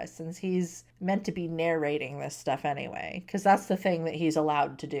Clara, since he's meant to be narrating this stuff anyway, because that's the thing that he's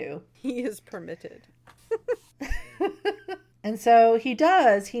allowed to do. He is permitted. And so he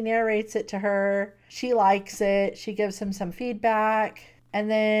does. He narrates it to her. She likes it. She gives him some feedback. And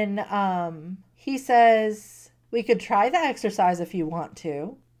then he says, we could try the exercise if you want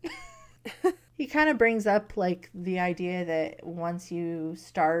to. He kind of brings up like the idea that once you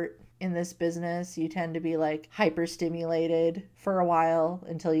start in this business, you tend to be like hyper stimulated for a while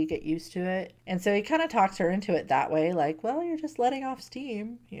until you get used to it. And so he kind of talks her into it that way, like, well, you're just letting off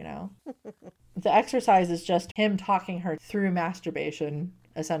steam, you know. The exercise is just him talking her through masturbation,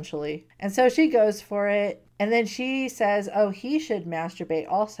 essentially. And so she goes for it. And then she says, oh, he should masturbate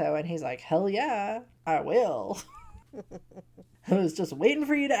also. And he's like, hell yeah, I will. I was just waiting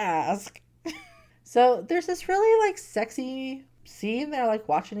for you to ask. So there's this really like sexy scene. They're like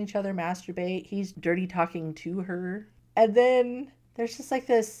watching each other masturbate. He's dirty talking to her. And then there's just like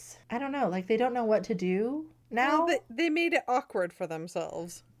this, I don't know, like they don't know what to do now. Well, they made it awkward for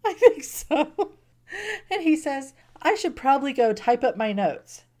themselves. I think so. And he says, I should probably go type up my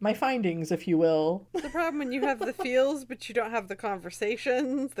notes. My findings, if you will. The problem when you have the feels, but you don't have the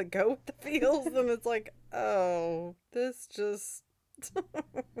conversations that go with the feels, then it's like, oh, this just...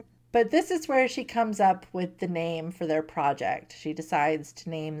 But this is where she comes up with the name for their project. She decides to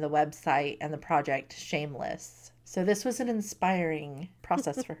name the website and the project Shameless. So this was an inspiring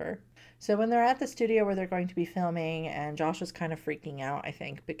process for her. So when they're at the studio where they're going to be filming, and Josh is kind of freaking out, I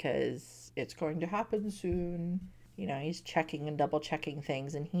think, because it's going to happen soon. You know, he's checking and double checking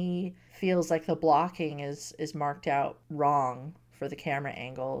things, and he feels like the blocking is marked out wrong for the camera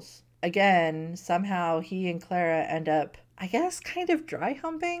angles. Again, somehow he and Clara end up, I guess, kind of dry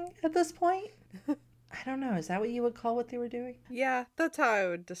humping at this point. I don't know. Is that what you would call what they were doing? Yeah, that's how I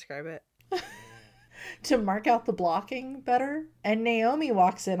would describe it. To mark out the blocking better. And Naomi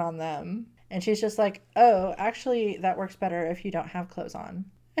walks in on them, and she's just like, oh, actually, that works better if you don't have clothes on.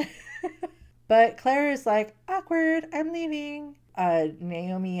 But Clara is like, awkward, I'm leaving.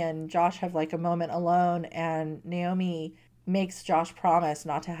 Naomi and Josh have like a moment alone, and Naomi makes Josh promise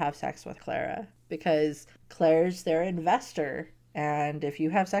not to have sex with Clara because Claire's their investor. And if you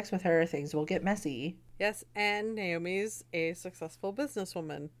have sex with her, things will get messy. Yes, and Naomi's a successful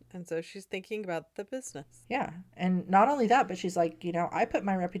businesswoman, and so she's thinking about the business. Yeah, and not only that, but she's like, I put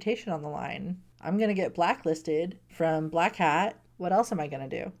my reputation on the line. I'm going to get blacklisted from Black Hat. What else am I going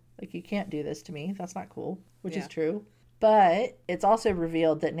to do? Like, you can't do this to me. That's not cool, which is true. But it's also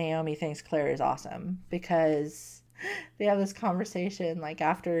revealed that Naomi thinks Claire is awesome because they have this conversation, like,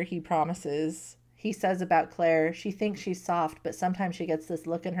 after he promises. He says about Claire, she thinks she's soft, but sometimes she gets this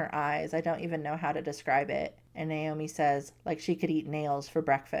look in her eyes. I don't even know how to describe it. And Naomi says, like she could eat nails for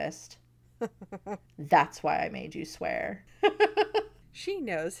breakfast. That's why I made you swear. She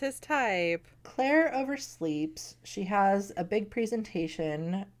knows his type. Claire oversleeps. She has a big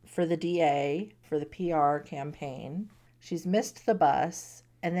presentation for the DA, for the PR campaign. She's missed the bus.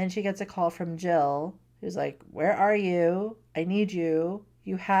 And then she gets a call from Jill, who's like, where are you? I need you.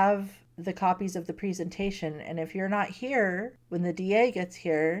 You have the copies of the presentation, and if you're not here when the DA gets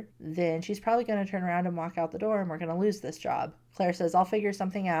here, then she's probably going to turn around and walk out the door and we're going to lose this job. Claire says, I'll figure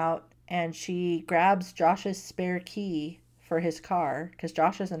something out, and she grabs Josh's spare key for his car because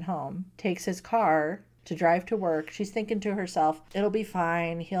Josh isn't home, takes his car to drive to work. She's thinking to herself, it'll be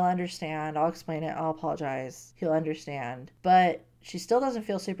fine, he'll understand, I'll explain it, I'll apologize, he'll understand. But she still doesn't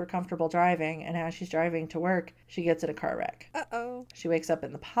feel super comfortable driving, and as she's driving to work, she gets in a car wreck. Uh-oh. She wakes up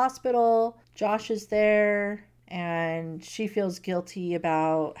in the hospital. Josh is there, and she feels guilty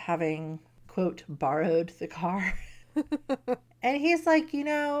about having, quote, borrowed the car. And he's like,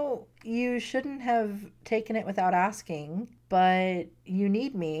 you shouldn't have taken it without asking, but you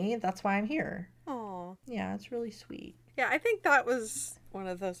need me. That's why I'm here. Aw. Yeah, it's really sweet. Yeah, I think that was one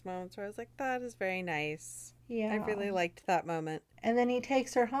of those moments where I was like, that is very nice. Yeah. I really liked that moment. And then he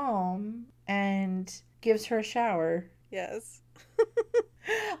takes her home and gives her a shower. Yes.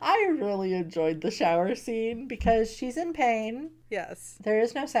 I really enjoyed the shower scene because she's in pain. Yes. There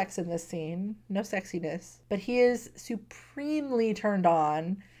is no sex in this scene, no sexiness, but he is supremely turned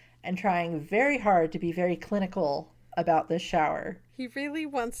on and trying very hard to be very clinical about this shower. He really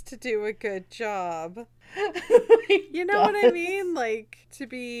wants to do a good job. You know what I mean? Like, to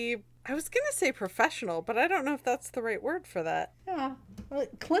be, I was going to say professional, but I don't know if that's the right word for that. Yeah. Well,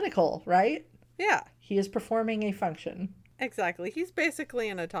 clinical, right? Yeah. He is performing a function. Exactly. He's basically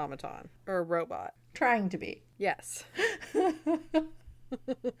an automaton or a robot. Trying to be. Yes.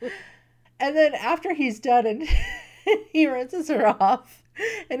 And then after he's done and he rinses her off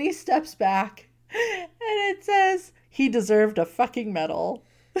and he steps back and it says he deserved a fucking medal.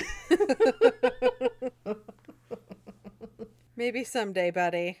 Maybe someday,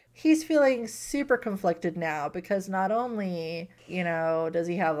 buddy. He's feeling super conflicted now because not only, does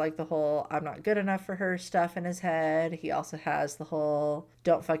he have like the whole I'm not good enough for her stuff in his head, he also has the whole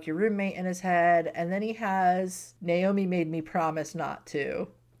don't fuck your roommate in his head, and then he has Naomi made me promise not to.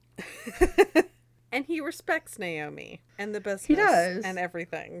 And he respects Naomi and the business. He does. And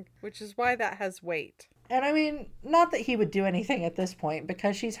everything, which is why that has weight. And I mean, not that he would do anything at this point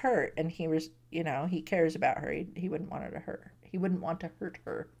because she's hurt and he was, he cares about her. He wouldn't want her to hurt. He wouldn't want to hurt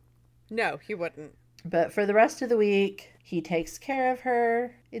her. No, he wouldn't. But for the rest of the week, he takes care of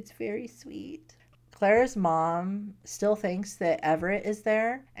her. It's very sweet. Claire's mom still thinks that Everett is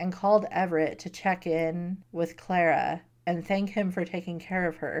there and called Everett to check in with Clara and thank him for taking care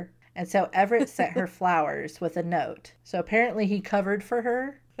of her. And so Everett sent her flowers with a note. So apparently he covered for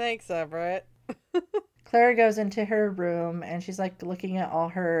her. Thanks, Everett. Clara goes into her room and she's like looking at all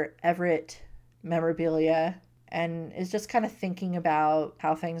her Everett memorabilia and is just kind of thinking about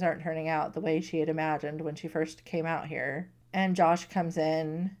how things aren't turning out the way she had imagined when she first came out here. And Josh comes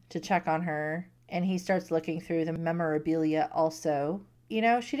in to check on her and he starts looking through the memorabilia also.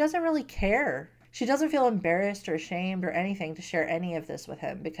 She doesn't really care. She doesn't feel embarrassed or ashamed or anything to share any of this with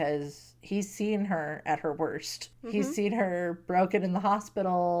him because he's seen her at her worst. Mm-hmm. He's seen her broken in the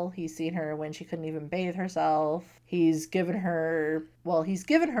hospital. He's seen her when she couldn't even bathe herself. He's given her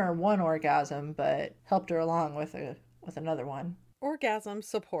one orgasm, but helped her along with another one. Orgasm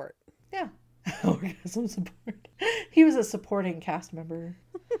support. Yeah. Orgasm support. He was a supporting cast member.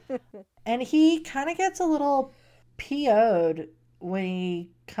 And he kind of gets a little PO'd when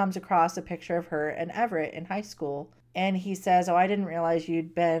he comes across a picture of her and Everett in high school. And he says, I didn't realize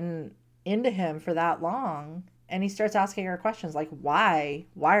you'd been into him for that long. And he starts asking her questions like, why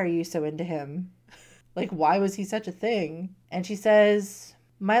are you so into him? Like, why was he such a thing? And she says,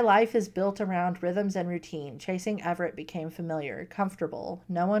 My life is built around rhythms and routine. Chasing Everett became familiar, comfortable.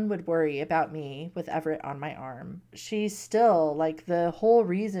 No one would worry about me with Everett on my arm. She's still like the whole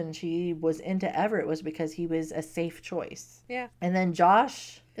reason she was into Everett was because he was a safe choice. Yeah. And then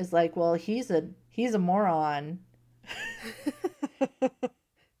Josh is like, well, he's a moron.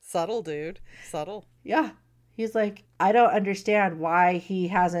 Subtle, dude. Subtle. Yeah. He's like, I don't understand why he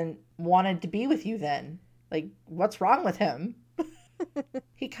hasn't wanted to be with you then. Like, what's wrong with him?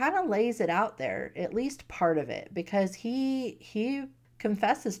 He kind of lays it out there, at least part of it, because he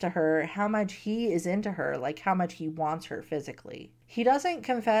confesses to her how much he is into her, like how much he wants her physically. He doesn't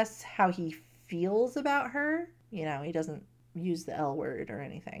confess how he feels about her. You know, he doesn't use the L word or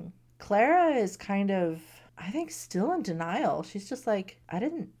anything. Clara is kind of, I think, still in denial. She's just like, I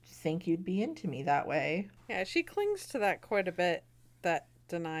didn't think you'd be into me that way. Yeah, she clings to that quite a bit, that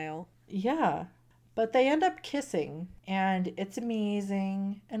denial. Yeah. But they end up kissing, and it's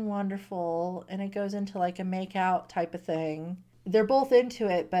amazing and wonderful, and it goes into like a make-out type of thing. They're both into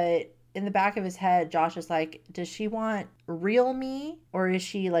it, but in the back of his head, Josh is like, does she want real me, or is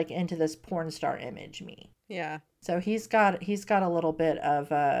she like into this porn star image me? Yeah. So he's got a little bit of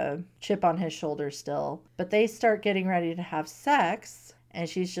a chip on his shoulder still. But they start getting ready to have sex, and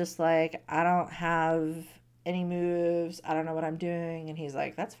she's just like, I don't have any moves. I don't know what I'm doing. And he's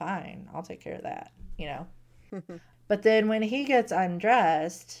like, that's fine. I'll take care of that, you know. But then when he gets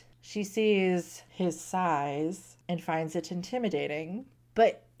undressed, she sees his size and finds it intimidating.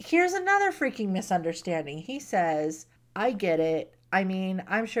 But here's another freaking misunderstanding. He says, I get it. I mean,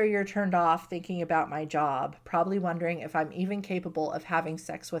 I'm sure you're turned off thinking about my job, probably wondering if I'm even capable of having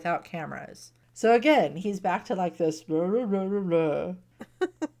sex without cameras. So again, he's back to like this, blah, blah, blah, blah, blah.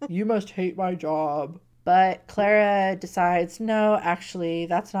 You must hate my job. But Clara decides, no, actually,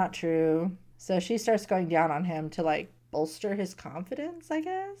 that's not true. So she starts going down on him to like bolster his confidence, I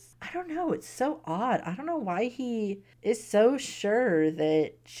guess. I don't know. It's so odd. I don't know why he is so sure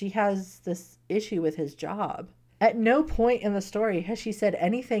that she has this issue with his job. At no point in the story has she said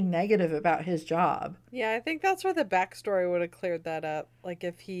anything negative about his job. Yeah, I think that's where the backstory would have cleared that up. Like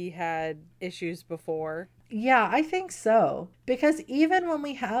if he had issues before. Yeah, I think so. Because even when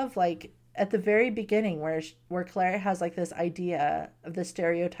we have like at the very beginning where Clara has like this idea of the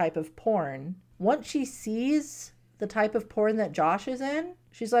stereotype of porn, once she sees the type of porn that Josh is in,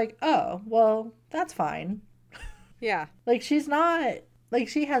 she's like, oh, well, that's fine. Yeah. Like she's not, like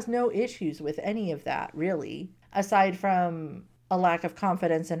she has no issues with any of that really, aside from a lack of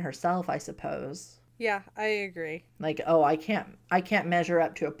confidence in herself, I suppose. Yeah, I agree. Like, oh, I can't measure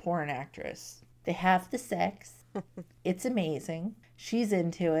up to a porn actress. They have the sex. It's amazing. She's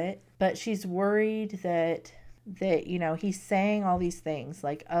into it, but she's worried that you know, he's saying all these things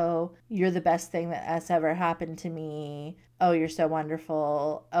like, oh, you're the best thing that has ever happened to me. Oh, you're so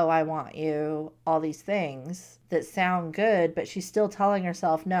wonderful. Oh, I want you. All these things that sound good, but she's still telling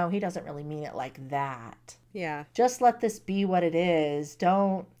herself, no, he doesn't really mean it like that. Yeah. Just let this be what it is.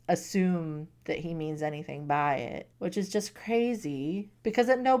 Don't assume that he means anything by it, which is just crazy because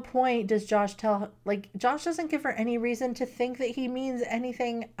at no point does Josh Josh doesn't give her any reason to think that he means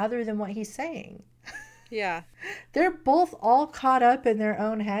anything other than what he's saying. Yeah. They're both all caught up in their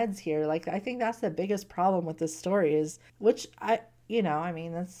own heads here. Like, I think that's the biggest problem with this story is, which I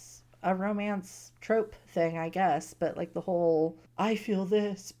mean, that's a romance trope thing, I guess, but like the whole, I feel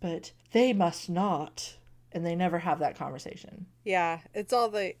this, but they must not. And they never have that conversation. Yeah, it's all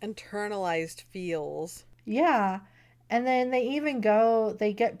the internalized feels. Yeah. And then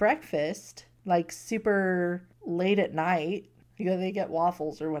they get breakfast, like super late at night. You know, they get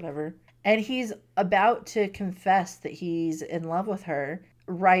waffles or whatever. And he's about to confess that he's in love with her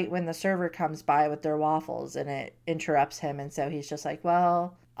right when the server comes by with their waffles and it interrupts him. And so he's just like,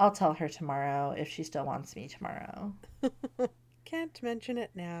 well, I'll tell her tomorrow if she still wants me tomorrow. Can't mention it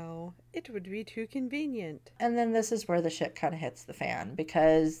now. It would be too convenient. And then this is where the shit kind of hits the fan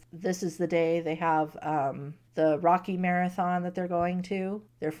because this is the day they have the Rocky Marathon that they're going to,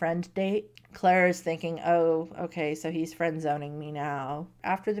 their friend date. Claire is thinking, oh, okay, so he's friend zoning me now.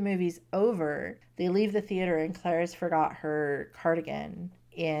 After the movie's over, they leave the theater and Claire's forgot her cardigan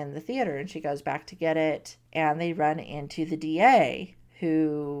in the theater and she goes back to get it and they run into the DA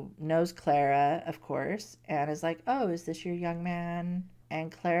who knows Clara, of course, and is like, oh, is this your young man?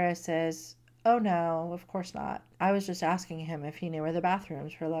 And Clara says, oh, no, of course not. I was just asking him if he knew where the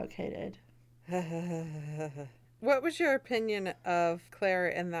bathrooms were located. What was your opinion of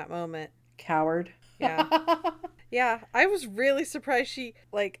Clara in that moment? Coward. Yeah. Yeah, I was really surprised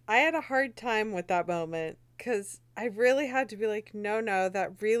I had a hard time with that moment because I really had to be like, no,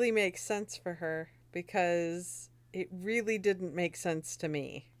 that really makes sense for her because it really didn't make sense to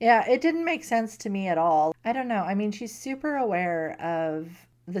me. Yeah, it didn't make sense to me at all. I don't know. I mean, she's super aware of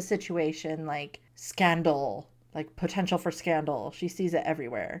the situation, like scandal, like potential for scandal. She sees it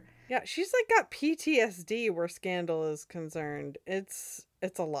everywhere. Yeah, she's like got PTSD where scandal is concerned. It's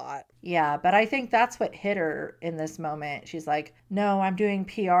a lot. Yeah, but I think that's what hit her in this moment. She's like, no, I'm doing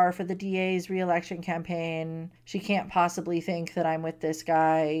PR for the DA's reelection campaign. She can't possibly think that I'm with this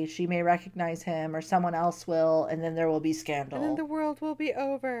guy. She may recognize him or someone else will, and then there will be scandal. And then the world will be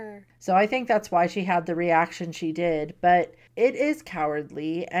over. So I think that's why she had the reaction she did, but it is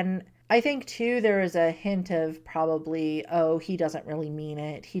cowardly. And I think too there is a hint of probably, oh, he doesn't really mean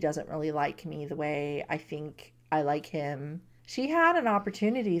it. He doesn't really like me the way I think I like him. She had an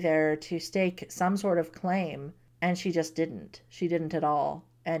opportunity there to stake some sort of claim, and she just didn't. She didn't at all.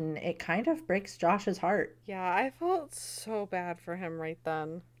 And it kind of breaks Josh's heart. Yeah, I felt so bad for him right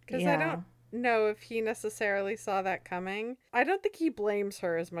then. Because I Yeah. don't know if he necessarily saw that coming. I don't think he blames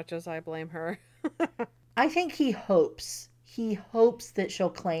her as much as I blame her. I think he hopes. He hopes that she'll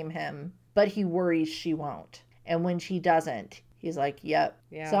claim him, but he worries she won't. And when she doesn't, he's like, yep.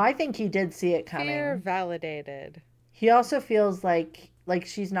 Yeah. So I think he did see it coming. Fear validated. He also feels like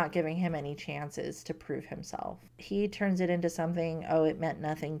she's not giving him any chances to prove himself. He turns it into something, oh, it meant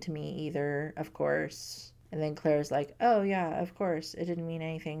nothing to me either, of course. And then Claire's like, oh yeah, of course, it didn't mean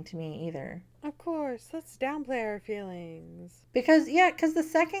anything to me either. Of course, let's downplay our feelings. Because the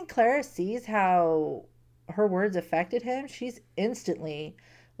second Clara sees how her words affected him, she's instantly,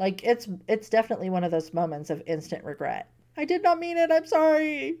 like, it's definitely one of those moments of instant regret. I did not mean it, I'm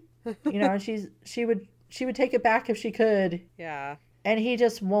sorry. She would take it back if she could. Yeah. And he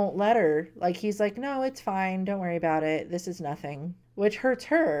just won't let her. Like, he's like, no, it's fine. Don't worry about it. This is nothing. Which hurts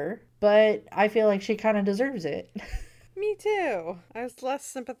her, but I feel like she kind of deserves it. Me too. I was less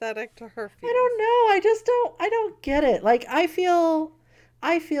sympathetic to her feelings. I don't know. I don't get it. Like, I feel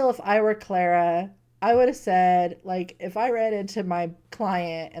if I were Clara, I would have said, like, if I ran into my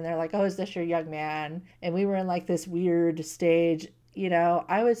client and they're like, oh, is this your young man? And we were in, like, this weird stage,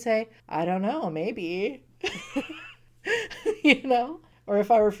 I would say, I don't know, maybe. Or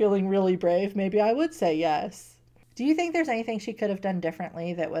if I were feeling really brave, maybe I would say yes. Do you think there's anything she could have done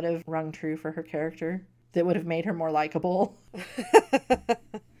differently that would have rung true for her character? That would have made her more likable?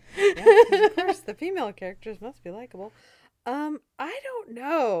 Yeah, of course, the female characters must be likable. I don't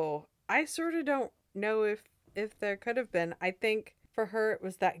know. I sort of don't know if there could have been. I think for her it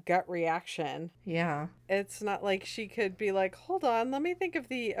was that gut reaction. Yeah. It's not like she could be like, hold on, let me think of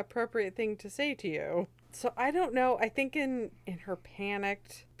the appropriate thing to say to you. So I don't know. I think in her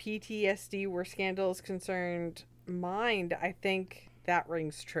panicked PTSD where scandal is concerned mind, I think that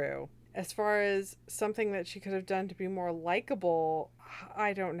rings true. As far as something that she could have done to be more likable,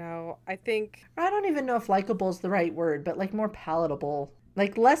 I don't know. I don't even know if likable is the right word, but like more palatable.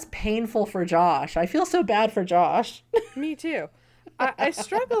 Like less painful for Josh. I feel so bad for Josh. Me too. I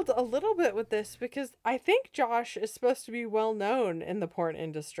struggled a little bit with this because I think Josh is supposed to be well known in the porn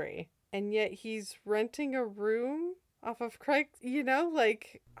industry. And yet he's renting a room off of Craigslist,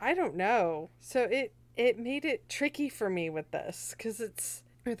 I don't know. So it made it tricky for me with this because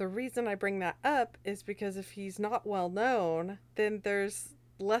the reason I bring that up is because if he's not well known, then there's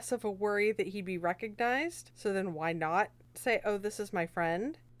less of a worry that he'd be recognized. So then why not say, oh, this is my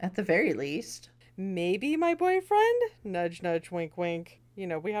friend? At the very least. Maybe my boyfriend? Nudge, nudge, wink, wink.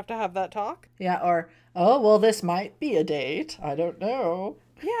 We have to have that talk. Yeah, or, oh, well, this might be a date. I don't know.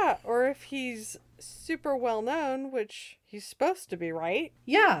 Yeah, or if he's super well known, which he's supposed to be, right?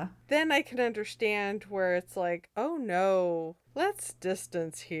 Yeah. Then I can understand where it's like, oh no, let's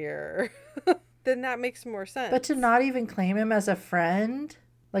distance here. Then that makes more sense. But to not even claim him as a friend?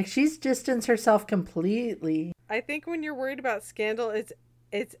 Like, she's distanced herself completely. I think when you're worried about scandal,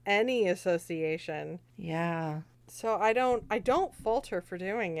 it's any association. Yeah. So I don't fault her for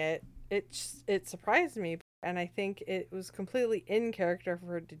doing it. It surprised me. And I think it was completely in character for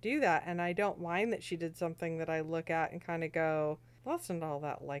her to do that. And I don't mind that she did something that I look at and kind of go, well, that's not all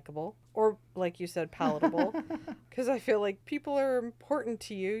that likable. Or, like you said, palatable. Because I feel like people are important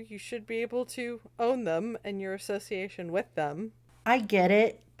to you. You should be able to own them and your association with them. I get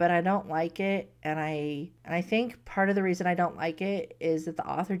it, but I don't like it. And I think part of the reason I don't like it is that the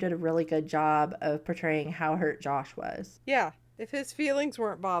author did a really good job of portraying how hurt Josh was. Yeah. If his feelings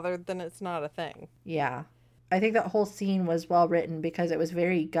weren't bothered, then it's not a thing. Yeah. I think that whole scene was well written because it was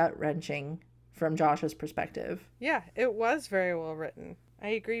very gut-wrenching from Josh's perspective. Yeah, it was very well written. I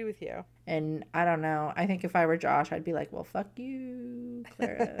agree with you. And I don't know. I think if I were Josh, I'd be like, well, fuck you,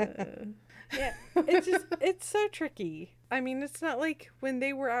 Clara. Yeah, it's so tricky. I mean, it's not like when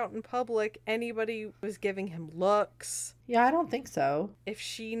they were out in public, anybody was giving him looks. Yeah, I don't think so. If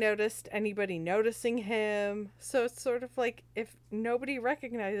she noticed anybody noticing him. So it's sort of like, if nobody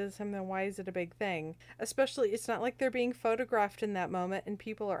recognizes him, then why is it a big thing? Especially, it's not like they're being photographed in that moment and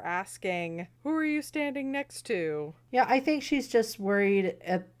people are asking, who are you standing next to? Yeah, I think she's just worried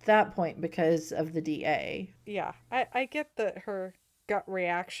at that point because of the DA. Yeah, I get her gut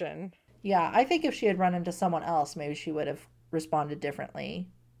reaction. Yeah, I think if she had run into someone else, maybe she would have responded differently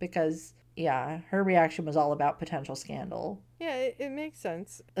because, yeah, her reaction was all about potential scandal. Yeah, it makes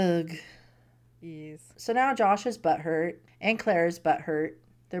sense. Ugh. Yes. So now Josh is butthurt and Claire's butthurt.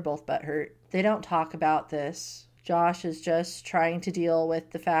 They're both butthurt. They don't talk about this. Josh is just trying to deal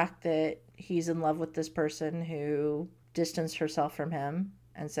with the fact that he's in love with this person who distanced herself from him.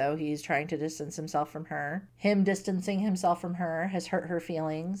 And so he's trying to distance himself from her. Him distancing himself from her has hurt her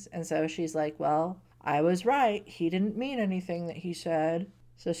feelings. And so she's like, well, I was right. He didn't mean anything that he said.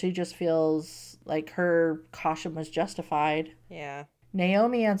 So she just feels like her caution was justified. Yeah.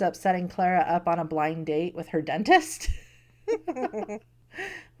 Naomi ends up setting Clara up on a blind date with her dentist,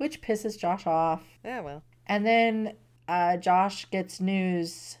 which pisses Josh off. Yeah, well. And then Josh gets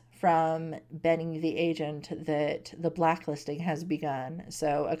news from Benny the agent that the blacklisting has begun.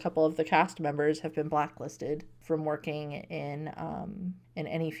 So a couple of the cast members have been blacklisted from working in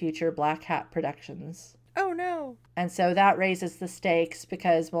any future Black Hat productions. Oh no. And so that raises the stakes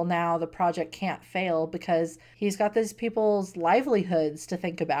because, well, now the project can't fail because he's got these people's livelihoods to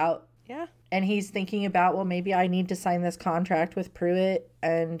think about. Yeah. And he's thinking about, well, maybe I need to sign this contract with Pruitt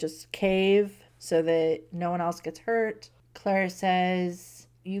and just cave so that no one else gets hurt. Claire says,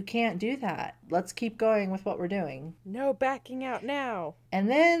 you can't do that. Let's keep going with what we're doing. No backing out now. And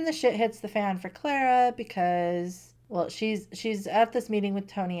then the shit hits the fan for Clara because, well, she's at this meeting with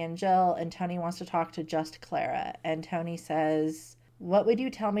Tony and Jill, and Tony wants to talk to just Clara. And Tony says, what would you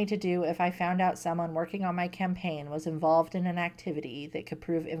tell me to do if I found out someone working on my campaign was involved in an activity that could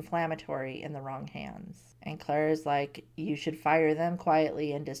prove inflammatory in the wrong hands? And Clara's like, you should fire them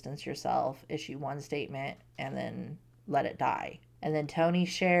quietly and distance yourself, issue one statement, and then let it die. And then Tony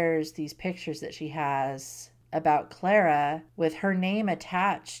shares these pictures that she has about Clara with her name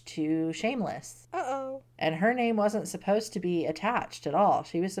attached to Shameless. Uh-oh. And her name wasn't supposed to be attached at all.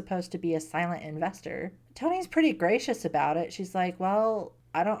 She was supposed to be a silent investor. Tony's pretty gracious about it. She's like, well,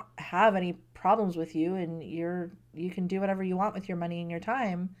 I don't have any problems with you, and you can do whatever you want with your money and your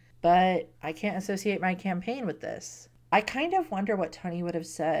time, but I can't associate my campaign with this. I kind of wonder what Tony would have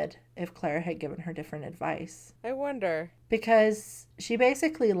said if Clara had given her different advice. I wonder. Because she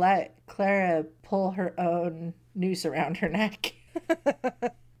basically let Clara pull her own noose around her neck.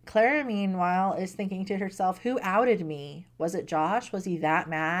 Clara, meanwhile, is thinking to herself, who outed me? Was it Josh? Was he that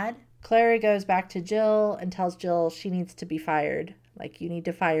mad? Clara goes back to Jill and tells Jill she needs to be fired. Like, you need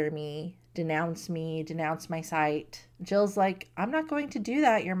to fire me, denounce my site. Jill's like, I'm not going to do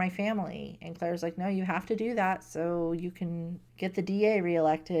that. You're my family. And Claire's like, no, you have to do that so you can get the DA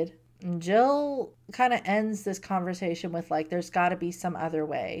reelected. And Jill kind of ends this conversation with like, there's got to be some other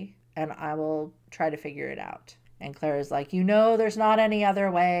way, and I will try to figure it out. And Claire's like, there's not any other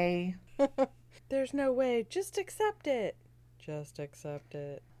way. There's no way. Just accept it. Just accept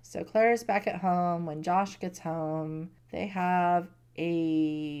it. So Claire's back at home. When Josh gets home, they have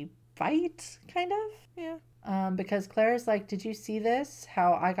a fight, kind of. Yeah. Because Claire's like, did you see this?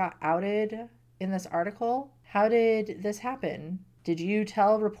 How I got outed in this article? How did this happen? Did you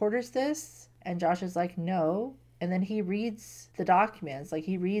tell reporters this? And Josh is like, no. And then he reads the documents, like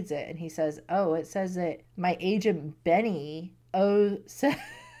he reads it, and he says, oh, it says that my agent Benny, my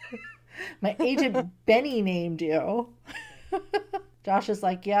agent Benny named you. Josh is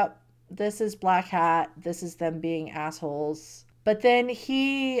like, yep, this is Black Hat. This is them being assholes. But then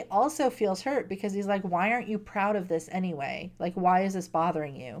he also feels hurt because he's like, why aren't you proud of this anyway? Like, why is this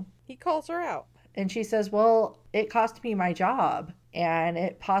bothering you? He calls her out. And she says, well, it cost me my job, and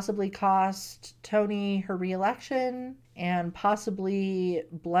it possibly cost Tony her reelection and possibly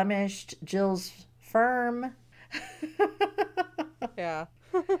blemished Jill's firm. Yeah.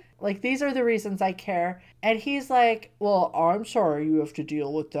 Like, these are the reasons I care. And he's like, well, I'm sorry you have to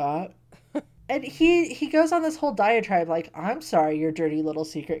deal with that. And he goes on this whole diatribe like, I'm sorry your dirty little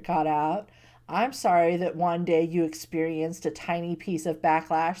secret got out. I'm sorry that one day you experienced a tiny piece of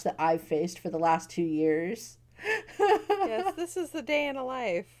backlash that I've faced for the last 2 years. Yes, this is the day in a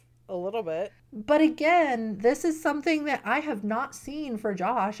life. A little bit. But again, this is something that I have not seen for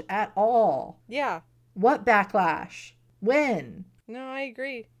Josh at all. Yeah. What backlash? When? No, I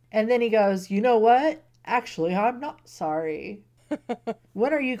agree. And then he goes, you know what? Actually, I'm not sorry.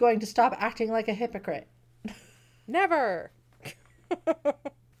 When are you going to stop acting like a hypocrite? Never.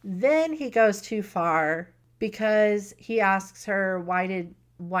 Then he goes too far because he asks her why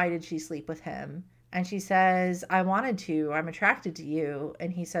did she sleep with him? And she says, I wanted to. I'm attracted to you.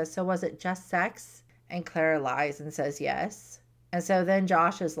 And he says, so was it just sex? And Clara lies and says yes. And so then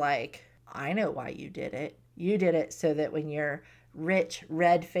Josh is like, I know why you did it. You did it so that when your rich,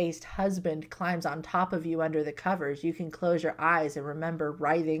 red-faced husband climbs on top of you under the covers, you can close your eyes and remember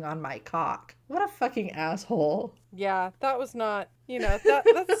writhing on my cock. What a fucking asshole. Yeah, that was not,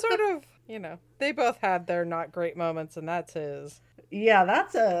 that's sort of, they both had their not great moments, and that's his. Yeah,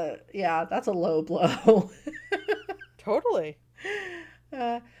 that's a low blow. Totally.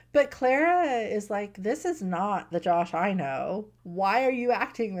 But Clara is like, this is not the Josh I know. Why are you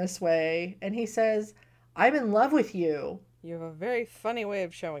acting this way? And he says, I'm in love with you. You have a very funny way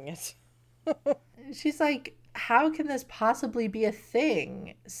of showing it. She's like, how can this possibly be a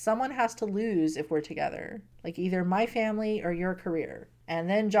thing? Someone has to lose if we're together. Like either my family or your career. And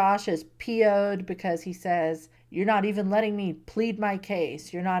then Josh is PO'd because he says, you're not even letting me plead my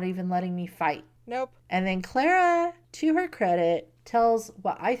case. You're not even letting me fight. Nope. And then Clara, to her credit, tells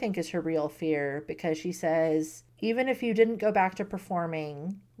what I think is her real fear because she says, even if you didn't go back to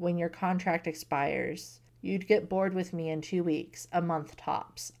performing when your contract expires, you'd get bored with me in 2 weeks, a month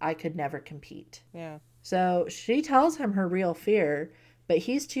tops. I could never compete. Yeah. So she tells him her real fear, but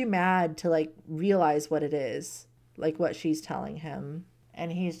he's too mad to like realize what it is, like what she's telling him.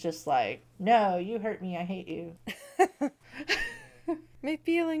 And he's just like, no, you hurt me. I hate you. My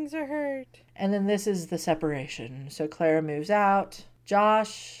feelings are hurt. And then this is the separation. So Clara moves out.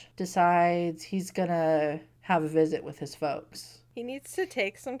 Josh decides he's gonna have a visit with his folks. He needs to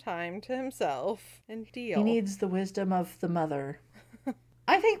take some time to himself and deal. He needs the wisdom of the mother.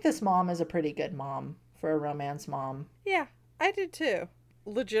 I think this mom is a pretty good mom for a romance mom. Yeah, I did too.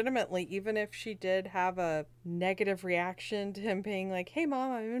 Legitimately, even if she did have a negative reaction to him being like, hey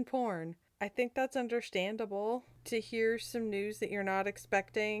mom, I'm in porn. I think that's understandable to hear some news that you're not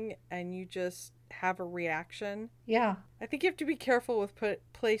expecting and you just have a reaction. Yeah. I think you have to be careful with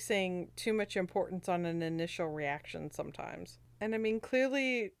placing too much importance on an initial reaction sometimes. And I mean,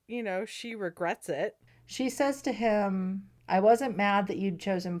 clearly, she regrets it. She says to him, I wasn't mad that you'd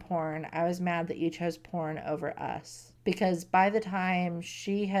chosen porn. I was mad that you chose porn over us. Because by the time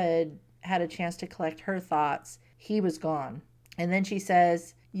she had a chance to collect her thoughts, he was gone. And then she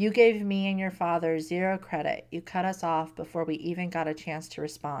says, you gave me and your father 0 credit. You cut us off before we even got a chance to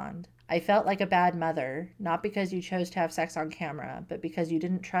respond. I felt like a bad mother, not because you chose to have sex on camera, but because you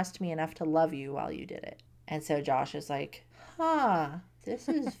didn't trust me enough to love you while you did it. And so Josh is like, this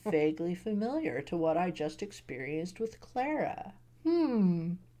is vaguely familiar to what I just experienced with Clara.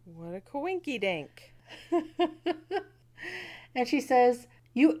 What a coinky dink. And she says,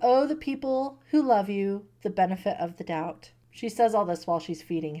 you owe the people who love you the benefit of the doubt. She says all this while she's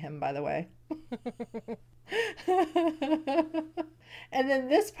feeding him, by the way. And then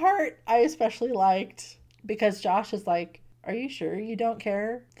this part I especially liked because Josh is like, are you sure you don't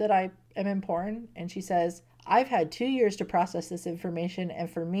care that I am in porn? And she says, I've had 2 years to process this information, and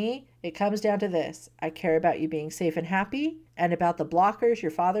for me, it comes down to this. I care about you being safe and happy, and about the blockers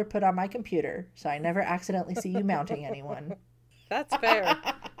your father put on my computer, so I never accidentally see you mounting anyone. That's fair.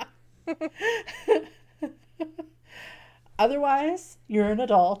 Otherwise, you're an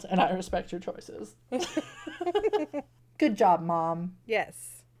adult, and I respect your choices. Good job, Mom.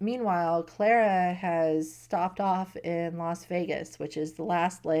 Yes. Meanwhile, Clara has stopped off in Las Vegas, which is the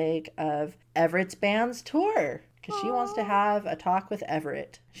last leg of Everett's band's tour, because she wants to have a talk with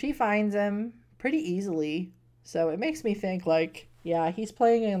Everett. She finds him pretty easily, so it makes me think, like, yeah, he's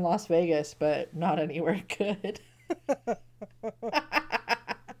playing in Las Vegas, but not anywhere good.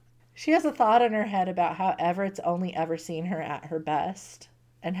 She has a thought in her head about how Everett's only ever seen her at her best,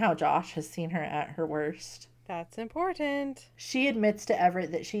 and how Josh has seen her at her worst. That's important. She admits to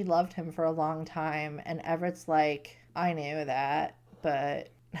Everett that she loved him for a long time, and Everett's like, I knew that, but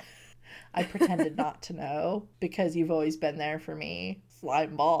I pretended not to know because you've always been there for me,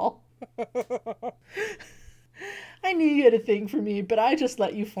 slime ball. I knew you had a thing for me, but I just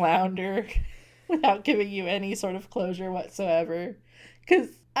let you flounder without giving you any sort of closure whatsoever, because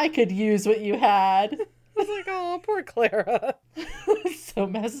I could use what you had. I was like, oh, poor Clara. So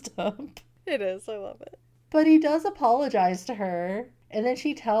messed up. It is. I love it. But he does apologize to her. And then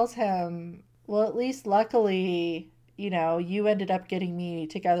she tells him, well, at least luckily, you ended up getting me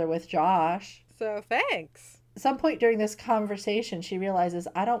together with Josh. So thanks. some point during this conversation, she realizes,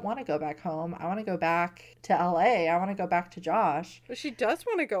 I don't want to go back home. I want to go back to LA. I want to go back to Josh. But she does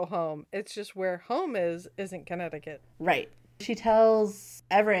want to go home. It's just where home isn't Connecticut. Right. She tells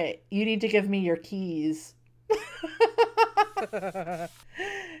Everett, you need to give me your keys.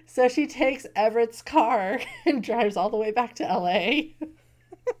 So she takes Everett's car and drives all the way back to LA.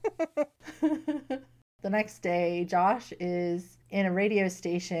 The next day, Josh is in a radio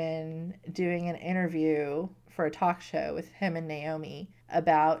station doing an interview for a talk show with him and Naomi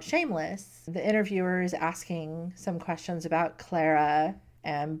about Shameless. The interviewer is asking some questions about Clara,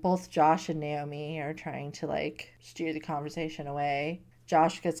 and both Josh and Naomi are trying to like steer the conversation away.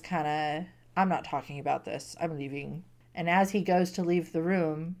 Josh gets kind of, I'm not talking about this, I'm leaving. And as he goes to leave the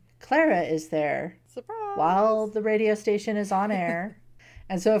room, Clara is there. Surprise! While the radio station is on air.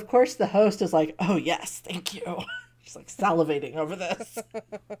 And so, of course, the host is like, oh, yes, thank you. She's like salivating over this.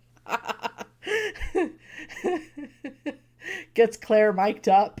 Gets Claire mic'd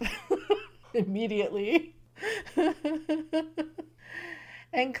up immediately.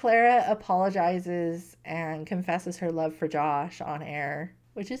 And Clara apologizes and confesses her love for Josh on air,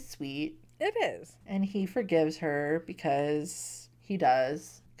 which is sweet. It is. And he forgives her because he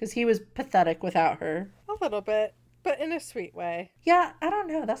does. Because he was pathetic without her. A little bit. But in a sweet way. Yeah, I don't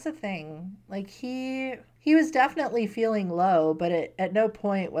know. That's the thing. Like, he was definitely feeling low, but at no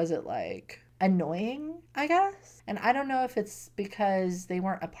point was it, like, annoying, I guess. And I don't know if it's because they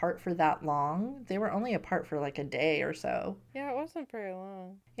weren't apart for that long. They were only apart for, like, a day or so. Yeah, it wasn't very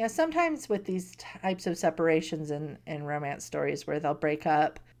long. Yeah, sometimes with these types of separations in romance stories where they'll break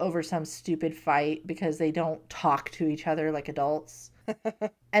up over some stupid fight because they don't talk to each other like adults.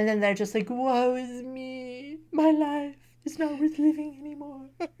 And then they're just like, woe is me. My life is not worth living anymore.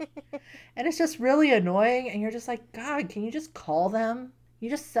 And it's just really annoying. And you're just like, God, can you just call them? You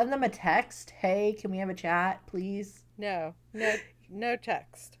just send them a text. Hey, can we have a chat, please? No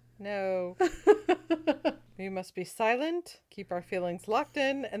text. No. We must be silent, keep our feelings locked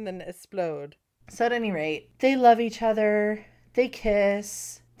in, and then explode. So at any rate, they love each other. They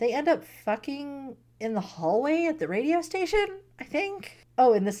kiss. They end up fucking in the hallway at the radio station, I think.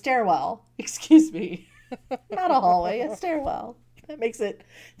 Oh, in the stairwell. Excuse me. Not a hallway, a stairwell. That makes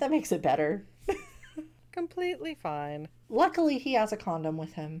it better. Completely fine. Luckily, he has a condom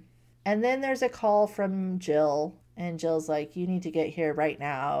with him. And then there's a call from Jill. And Jill's like, you need to get here right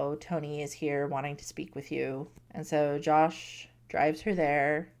now. Tony is here wanting to speak with you. And so Josh drives her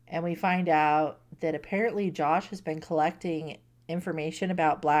there. And we find out that apparently Josh has been collecting information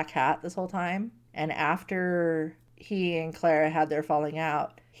about Black Hat this whole time. And after he and Clara had their falling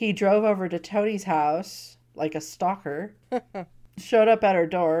out, he drove over to Tony's house like a stalker, showed up at her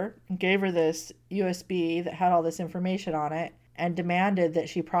door, gave her this USB that had all this information on it, and demanded that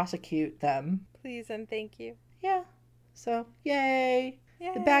she prosecute them. Please and thank you. Yeah. So, yay.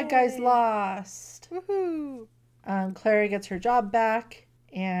 Yay. The bad guys lost. Woohoo. Clara gets her job back,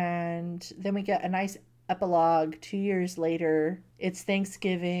 and then we get a nice epilogue 2 years later. It's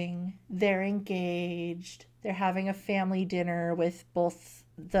Thanksgiving. They're engaged. They're having a family dinner with both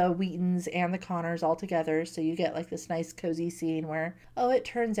the Wheatons and the Connors all together. So you get like this nice cozy scene where, oh, it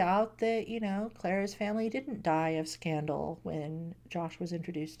turns out that, you know, Clara's family didn't die of scandal when Josh was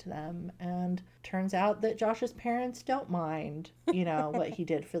introduced to them. And turns out that Josh's parents don't mind, you know, what he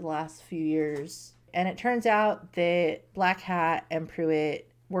did for the last few years. And it turns out that Black Hat and Pruitt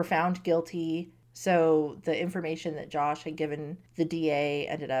were found guilty. So the information that Josh had given the DA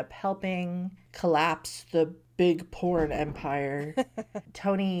ended up helping collapse the big porn empire.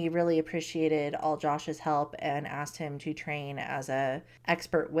 Tony really appreciated all Josh's help and asked him to train as a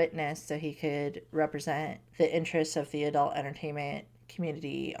expert witness so he could represent the interests of the adult entertainment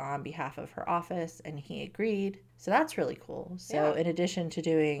community on behalf of her office, and he agreed. So that's really cool. So in addition to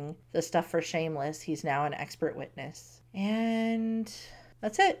doing the stuff for Shameless, he's now an expert witness. And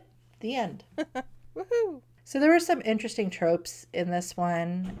that's it. The end. Woohoo! So there were some interesting tropes in this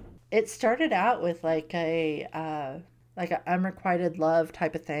one. It started out with like a unrequited love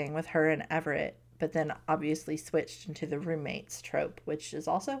type of thing with her and Everett, but then obviously switched into the roommates trope, which is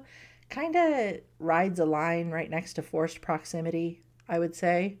also kind of rides a line right next to forced proximity, I would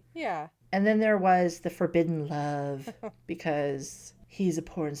say. Yeah. And then there was the forbidden love because he's a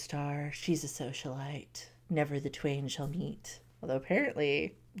porn star, she's a socialite. Never the twain shall meet. Although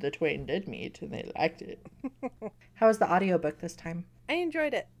apparently the twain did meet and they liked it. How was the audiobook this time? I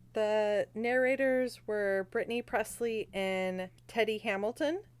enjoyed it. The narrators were Brittany Presley and Teddy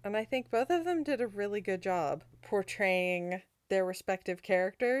Hamilton, and I think both of them did a really good job portraying their respective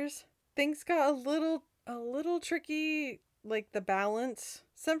characters. Things got a little tricky, like the balance.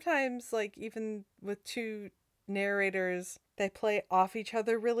 Sometimes, like even with two narrators, they play off each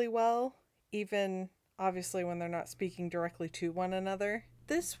other really well, even obviously when they're not speaking directly to one another.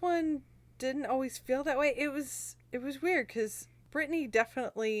 This one didn't always feel that way. It was weird because Brittany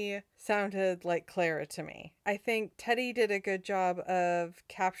definitely sounded like Clara to me. I think Teddy did a good job of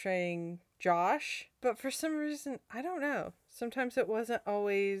capturing Josh, but for some reason, I don't know. Sometimes it wasn't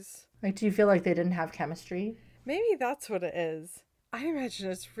always... Like, do you feel like they didn't have chemistry? Maybe that's what it is. I imagine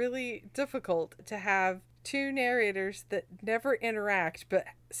it's really difficult to have two narrators that never interact but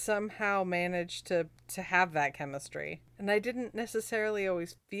somehow manage to have that chemistry. And I didn't necessarily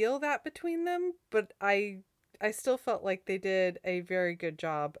always feel that between them, but I still felt like they did a very good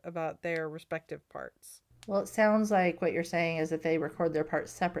job about their respective parts. Well, it sounds like what you're saying is that they record their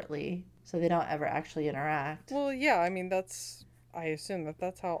parts separately, so they don't ever actually interact. Well, yeah, I mean, I assume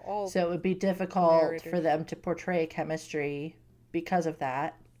that's how all... So it would be difficult narrators... for them to portray chemistry because of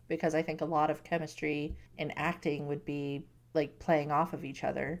that, because I think a lot of chemistry in acting would be like playing off of each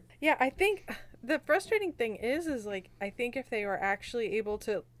other. Yeah, I think the frustrating thing is like, I think if they were actually able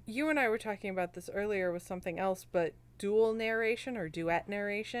to... You and I were talking about this earlier with something else, but dual narration or duet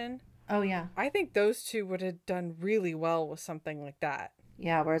narration. Oh, yeah. I think those two would have done really well with something like that.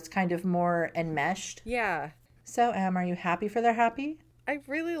 Yeah, where it's kind of more enmeshed. Yeah. So, Em, are you happy for their happy? I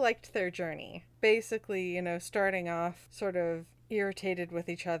really liked their journey. Basically, starting off sort of irritated with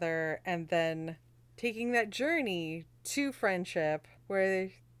each other and then taking that journey to friendship where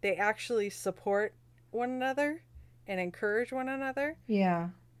they actually support one another and encourage one another. Yeah.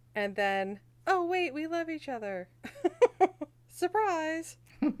 And then, oh wait, we love each other. Surprise.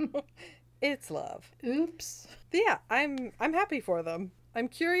 It's love. Oops. Yeah, I'm happy for them. I'm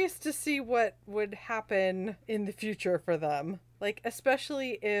curious to see what would happen in the future for them. Like,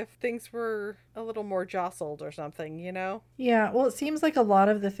 especially if things were a little more jostled or something, Yeah, well, it seems like a lot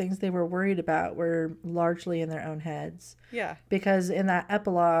of the things they were worried about were largely in their own heads. Yeah. Because in that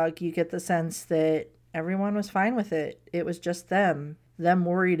epilogue, you get the sense that everyone was fine with it. It was just them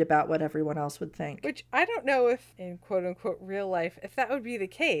worried about what everyone else would think. Which I don't know if, in quote-unquote real life, if that would be the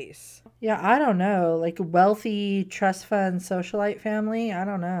case. Yeah, I don't know. Like a wealthy trust fund socialite family, I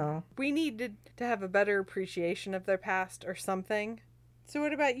don't know. We needed to have a better appreciation of their past or something. So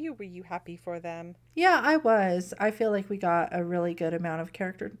what about you? Were you happy for them? Yeah, I was. I feel like we got a really good amount of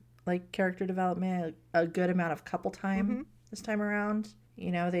character development, a good amount of couple time this time around.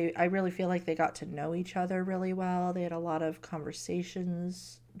 I really feel like they got to know each other really well. They had a lot of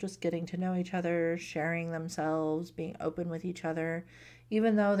conversations, just getting to know each other, sharing themselves, being open with each other.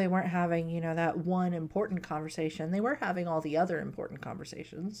 Even though they weren't having, that one important conversation, they were having all the other important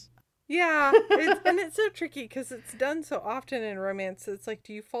conversations. Yeah, it's so tricky because it's done so often in romance. It's like,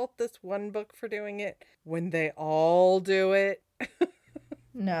 do you fault this one book for doing it when they all do it?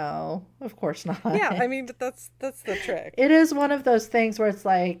 No, of course not. Yeah, I mean, but that's the trick. It is one of those things where it's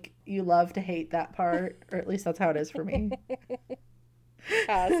like you love to hate that part, or at least that's how it is for me.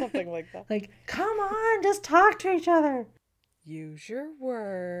 Something like that. Like, come on, just talk to each other. Use your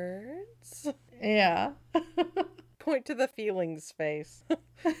words. Yeah. Point to the feelings face.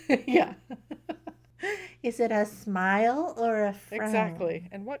 Yeah. Is it a smile or a frown? Exactly.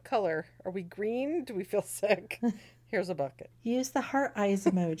 And what color? Are we green? Do we feel sick? Here's a bucket. Use the heart eyes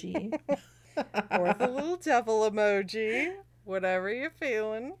emoji. Or the little devil emoji. Whatever you're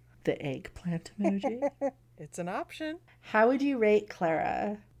feeling. The eggplant emoji. It's an option. How would you rate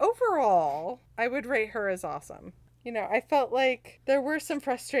Clara? Overall, I would rate her as awesome. I felt like there were some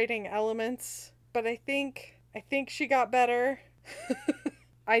frustrating elements, but I think she got better.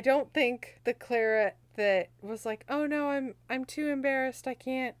 I don't think the Clara that was like, oh no, I'm too embarrassed, I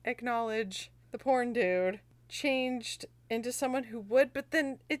can't acknowledge the porn dude, changed into someone who would. But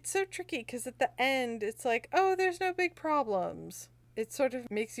then it's so tricky because at the end it's like, oh, there's no big problems. It sort of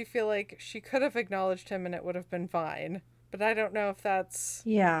makes you feel like she could have acknowledged him and it would have been fine. But I don't know if that's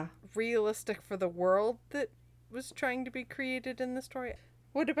realistic for the world that was trying to be created in the story.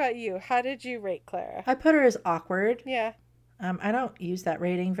 What about you? How did you rate Clara? I put her as awkward. Yeah. I don't use that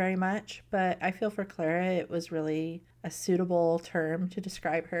rating very much, but I feel for Clara it was really a suitable term to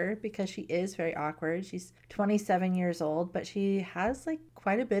describe her because she is very awkward. She's 27 years old, but she has like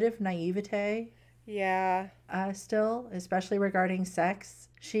quite a bit of naivete. Yeah. Still, especially regarding sex.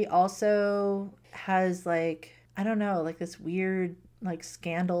 She also has like, I don't know, like this weird like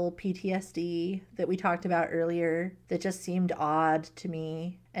scandal PTSD that we talked about earlier that just seemed odd to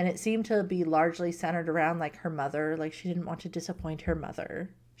me. And it seemed to be largely centered around like her mother. Like she didn't want to disappoint her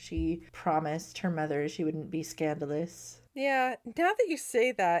mother. She promised her mother she wouldn't be scandalous. Yeah, now that you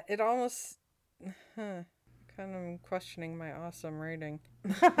say that, it almost kind kind of questioning my awesome rating.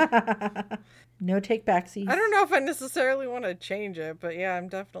 No take backsies. I don't know if I necessarily want to change it, but yeah, I'm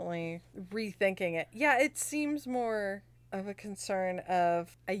definitely rethinking it. Yeah, it seems more of a concern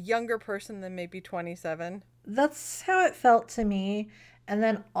of a younger person than maybe 27. That's how it felt to me. And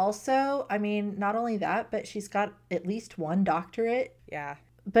then also, I mean, not only that, but she's got at least one doctorate, Yeah.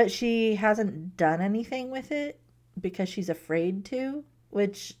 but she hasn't done anything with it because she's afraid to,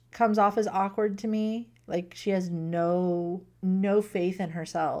 which comes off as awkward to me. Like she has no faith in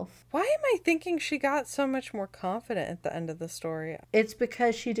herself. Why am I thinking she got so much more confident at the end of the story? It's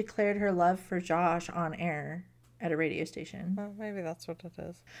because she declared her love for Josh on air at a radio station. Well, maybe that's what it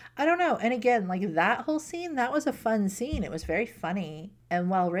is. I don't know. And again, like that whole scene, that was a fun scene. It was very funny and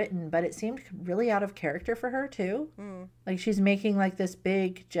well written, but it seemed really out of character for her too. Like she's making like this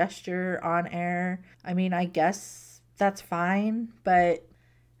big gesture on air. I mean, I guess that's fine, but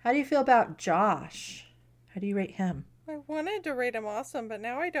how do you feel about Josh? How do you rate him? I wanted to rate him awesome, but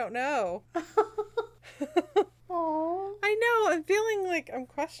now I don't know. Aww. I know. I'm feeling like I'm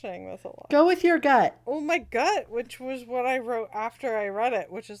questioning this a lot. Go with your gut. Well, my gut, which was what I wrote after I read it,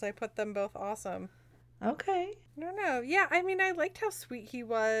 which is I put them both awesome. Okay. I don't know. Yeah, I mean, I liked how sweet he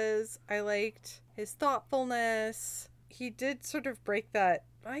was. I liked his thoughtfulness. He did sort of break that,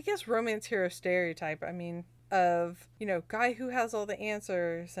 I guess, romance hero stereotype. I mean, of, you know, guy who has all the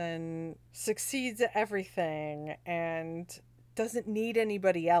answers and succeeds at everything and doesn't need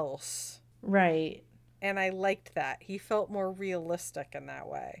anybody else. Right. And I liked that. He felt more realistic in that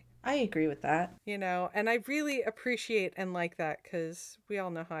way. I agree with that. You know, and I really appreciate and like that because we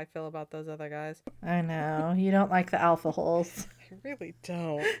all know how I feel about those other guys. I know. You don't like the alpha holes. I really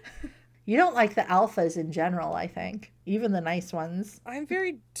don't. You don't like the alphas in general, I think. Even the nice ones. I'm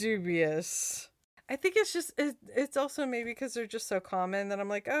very dubious. I think it's just, it's also maybe because they're just so common that I'm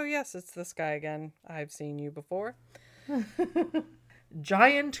like, oh yes, it's this guy again. I've seen you before.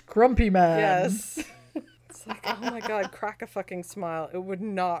 Giant grumpy man. Yes. It's like, oh my god, crack a fucking smile. It would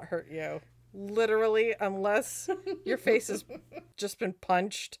not hurt you. Literally, unless your face has just been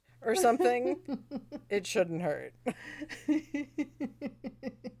punched or something, it shouldn't hurt.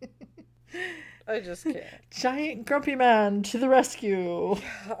 I just can't. Giant grumpy man to the rescue.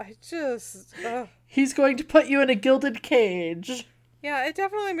 I just... He's going to put you in a gilded cage. Yeah, it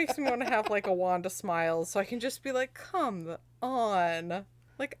definitely makes me want to have like a wand of smiles so I can just be like, come on.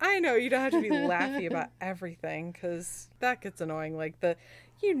 Like, I know you don't have to be laughy about everything because that gets annoying. Like the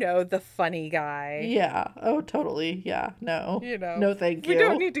funny guy. Yeah. Oh, totally. Yeah. No. You know. No, thank you. We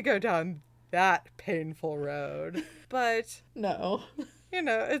don't need to go down that painful road. But... No. You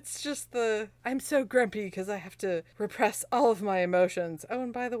know, it's just I'm so grumpy because I have to repress all of my emotions. Oh,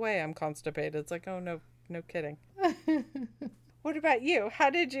 and by the way, I'm constipated. It's like, oh, no kidding. What about you? How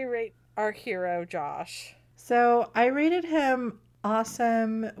did you rate our hero, Josh? So I rated him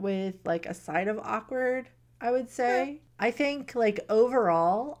awesome with like a side of awkward, I would say. I think like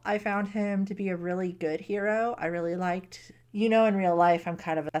overall, I found him to be a really good hero. I really liked, you know, in real life, I'm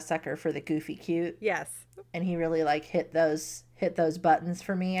kind of a sucker for the goofy cute. Yes. And he really like hit those buttons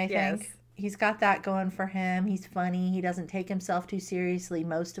for me, I think. Yes. He's got that going for him. He's funny. He doesn't take himself too seriously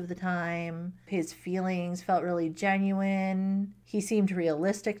most of the time. His feelings felt really genuine. He seemed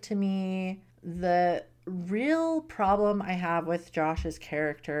realistic to me. The real problem I have with Josh's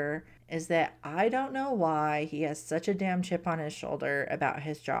character is that I don't know why he has such a damn chip on his shoulder about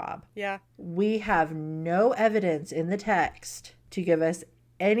his job. Yeah. We have no evidence in the text to give us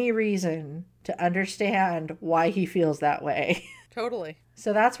any reason to understand why he feels that way. Totally.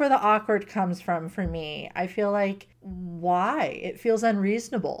 So that's where the awkward comes from for me. I feel like, why? It feels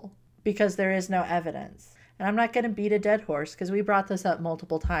unreasonable because there is no evidence. And I'm not going to beat a dead horse because we brought this up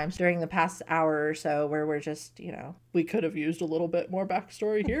multiple times during the past hour or so where we're just, you know, we could have used a little bit more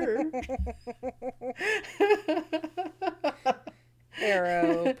backstory here.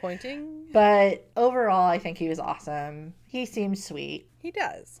 Arrow pointing. But overall, I think he was awesome. He seems sweet. He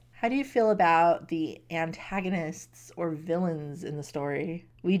does. How do you feel about the antagonists or villains in the story?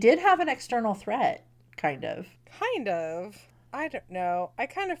 We did have an external threat, kind of. Kind of. I don't know. I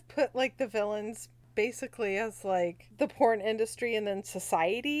kind of put like the villains basically as like the porn industry and then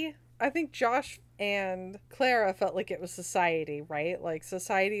society. I think Josh and Clara felt like it was society, right? Like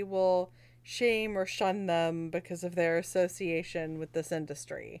society will shame or shun them because of their association with this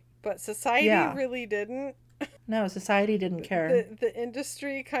industry. But society really didn't. No, society didn't care. The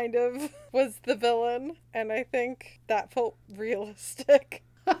industry kind of was the villain, and I think that felt realistic.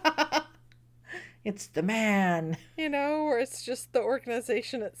 It's the man. You know, where it's just the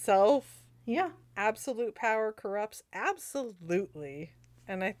organization itself. Yeah. Absolute power corrupts. Absolutely.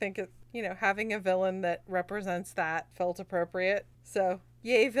 And I think having a villain that represents that felt appropriate. So,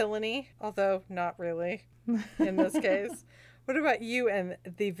 yay villainy, although not really in this case. What about you and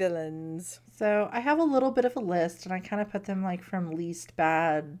the villains? So I have a little bit of a list, and I kind of put them like from least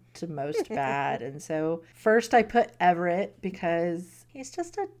bad to most bad. And so first I put Everett because he's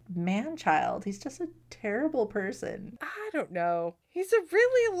just a man child. He's just a terrible person. I don't know. He's a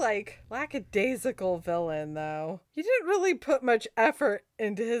really lackadaisical villain, though. He didn't really put much effort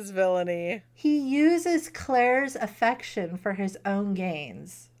into his villainy. He uses Claire's affection for his own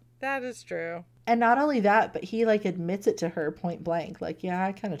gains. That is true. And not only that, but he admits it to her point blank. Like, yeah,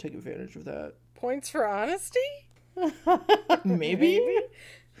 I kind of took advantage of that. Points for honesty? Maybe.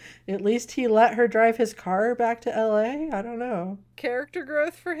 At least he let her drive his car back to LA. I don't know. Character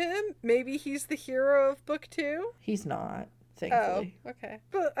growth for him? Maybe he's the hero of book 2? He's not, thankfully. Oh, okay.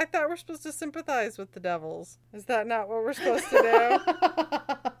 But I thought we're supposed to sympathize with the devils. Is that not what we're supposed to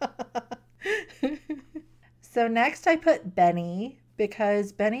do? So next I put Benny,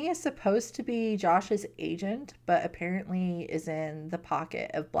 because Benny is supposed to be Josh's agent, but apparently is in the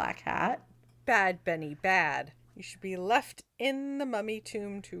pocket of Black Hat. Bad, Benny, bad. You should be left in the mummy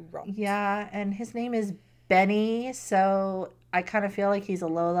tomb to rot. Yeah, and his name is Benny, so I kind of feel like he's a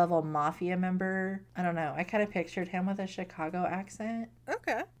low-level mafia member. I don't know. I kind of pictured him with a Chicago accent.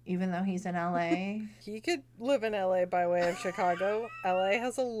 Okay. Even though he's in LA. He could live in LA by way of Chicago. LA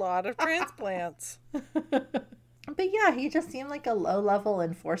has a lot of transplants. But yeah, he just seemed like a low-level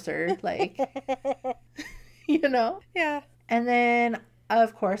enforcer, you know? Yeah. And then,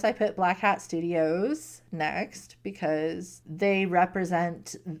 of course, I put Black Hat Studios next because they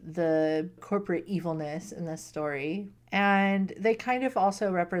represent the corporate evilness in this story. And they kind of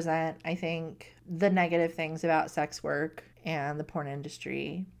also represent, I think, the negative things about sex work and the porn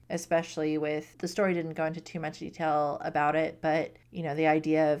industry, especially with, the story didn't go into too much detail about it, but, the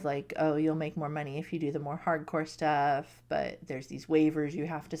idea of you'll make more money if you do the more hardcore stuff, but there's these waivers you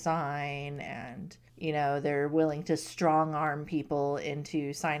have to sign, and, they're willing to strong arm people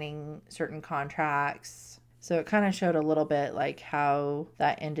into signing certain contracts. So it kind of showed a little bit how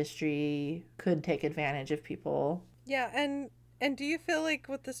that industry could take advantage of people. Yeah, and do you feel like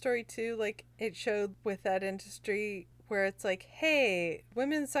with the story too, it showed with that industry where it's hey,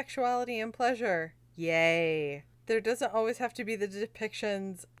 women's sexuality and pleasure, yay. There doesn't always have to be the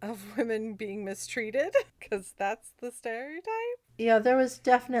depictions of women being mistreated, because that's the stereotype. Yeah, there was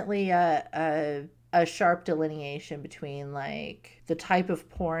definitely a sharp delineation between the type of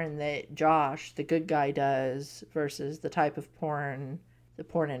porn that Josh, the good guy, does versus the type of porn the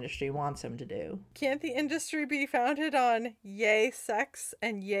porn industry wants him to do. Can't the industry be founded on yay sex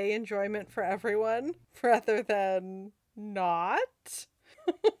and yay enjoyment for everyone rather than not?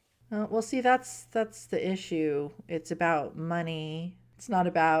 Well, see, that's the issue. It's about money. It's not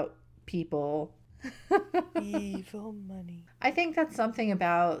about people. Evil money. I think that's something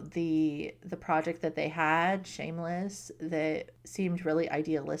about the project that they had, Shameless, that seemed really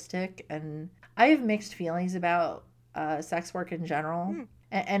idealistic. And I have mixed feelings about sex work in general.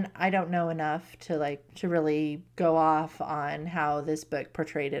 And I don't know enough to really go off on how this book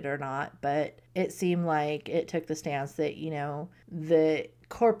portrayed it or not, but it seemed like it took the stance that, the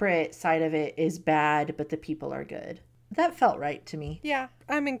corporate side of it is bad, but the people are good. That felt right to me. Yeah,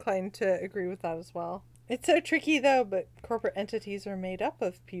 I'm inclined to agree with that as well. It's so tricky though, but corporate entities are made up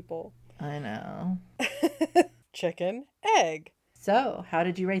of people. I know. Chicken, egg. So, how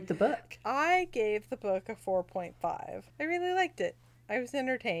did you rate the book? I gave the book a 4.5. I really liked it. I was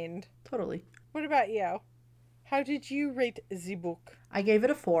entertained. Totally. What about you? How did you rate the book? I gave it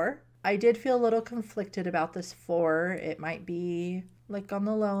a 4. I did feel a little conflicted about this 4. It might be on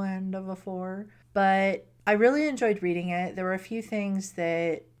the low end of a 4. But I really enjoyed reading it. There were a few things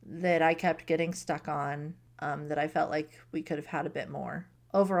that I kept getting stuck on that I felt like we could have had a bit more.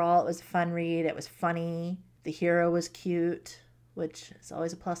 Overall, it was a fun read. It was funny. The hero was cute, which is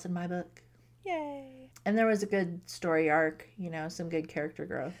always a plus in my book. Yay. And there was a good story arc, some good character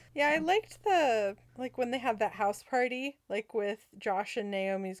growth. Yeah, so. I liked the, when they had that house party, with Josh and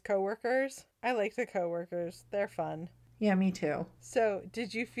Naomi's coworkers. I like the coworkers. They're fun. Yeah, me too. So,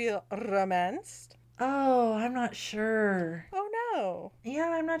 did you feel romanced? Oh, I'm not sure. Oh, no.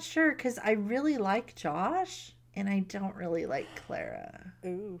 Yeah, I'm not sure, because I really like Josh, and I don't really like Clara.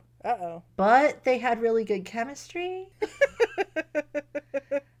 Ooh, uh-oh. But they had really good chemistry.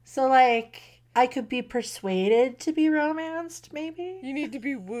 So, I could be persuaded to be romanced, maybe? You need to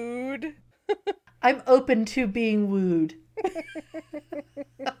be wooed. I'm open to being wooed.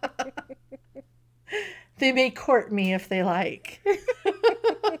 They may court me if they like.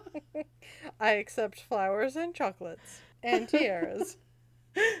 I accept flowers and chocolates and tiaras.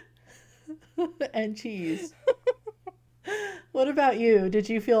 And cheese. What about you? Did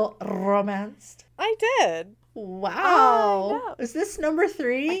you feel romanced? I did. Wow. know. Is this number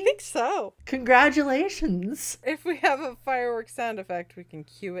 3? I think so. Congratulations. If we have a fireworks sound effect, we can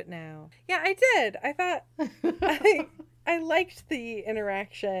cue it now. Yeah, I did. I thought I liked the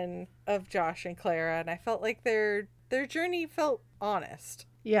interaction of Josh and Clara, and I felt like their journey felt honest.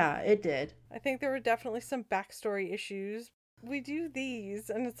 Yeah, it did. I think there were definitely some backstory issues. We do these,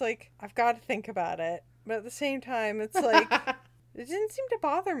 and it's like, I've got to think about it. But at the same time, it's like, it didn't seem to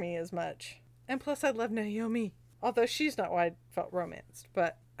bother me as much. And plus, I love Naomi. Although she's not why I felt romanced,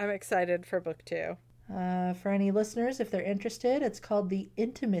 but I'm excited for book 2. For any listeners, if they're interested, it's called The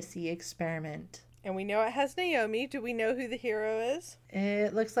Intimacy Experiment. And we know it has Naomi. Do we know who the hero is?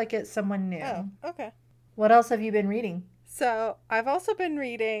 It looks like it's someone new. Oh, okay. What else have you been reading? So, I've also been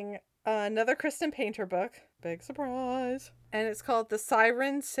reading another Kristen Painter book. Big surprise. And it's called The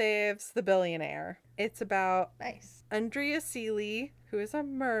Siren Saves the Billionaire. It's about Nice. Andrea Seeley, who is a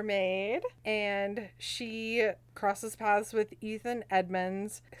mermaid, and she crosses paths with Ethan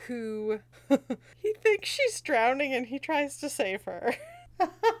Edmonds, who he thinks she's drowning and he tries to save her.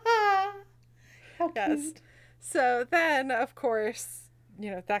 How Yes. cute. So then, of course,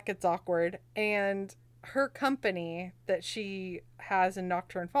 that gets awkward. And her company that she has in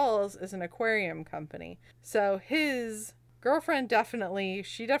Nocturne Falls is an aquarium company. So his girlfriend definitely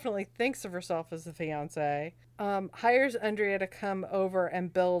thinks of herself as the fiance, hires Andrea to come over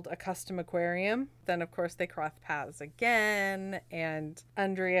and build a custom aquarium. Then, of course, they cross paths again, and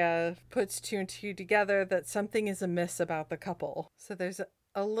Andrea puts 2 and 2 together that something is amiss about the couple. So there's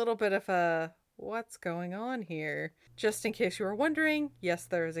a little bit of a what's going on here? Just in case you were wondering, yes,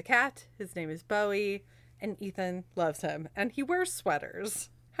 there is a cat. His name is Bowie, and Ethan loves him, and he wears sweaters.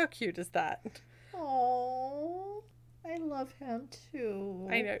 How cute is that? Oh, I love him too.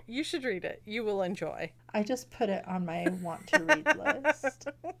 I know. You should read it. You will enjoy. I just put it on my want to read list.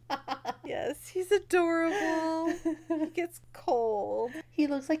 Yes, he's adorable. He gets cold. He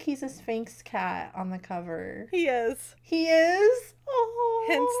looks like he's a Sphinx cat on the cover. He is. He is? Oh.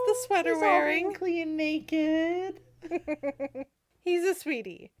 Hence the sweater he's wearing. All wrinkly and naked. He's a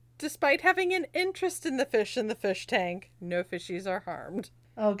sweetie. Despite having an interest in the fish in the fish tank, no fishies are harmed.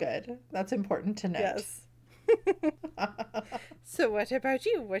 Oh, good. That's important to note. Yes. So what about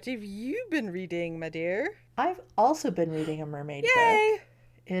you? What have you been reading, my dear? I've also been reading a mermaid Yay! book.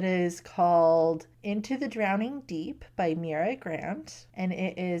 It is called Into the Drowning Deep by Mira Grant, and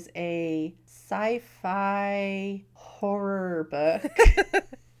it is a sci-fi horror book.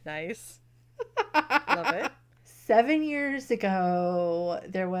 Nice. Love it. 7 years ago,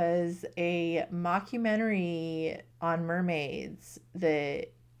 there was a mockumentary on mermaids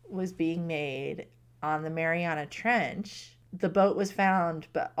that was being made on the Mariana Trench. The boat was found,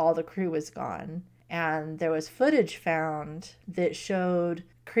 but all the crew was gone. And there was footage found that showed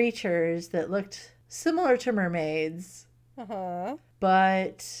creatures that looked similar to mermaids, Uh-huh.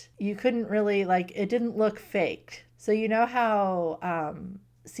 but you couldn't really, it didn't look fake. So you know how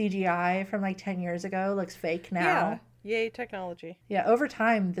CGI from 10 years ago looks fake now? Yeah. Yay, technology. Yeah, over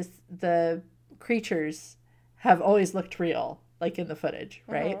time, the creatures have always looked real, in the footage,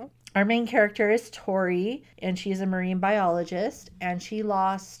 right? Uh-huh. Our main character is Tori, and she's a marine biologist, and she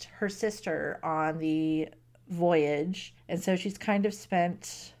lost her sister on the voyage. And so she's kind of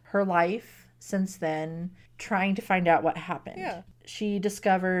spent her life since then trying to find out what happened. Yeah. She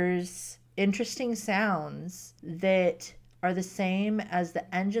discovers interesting sounds that are the same as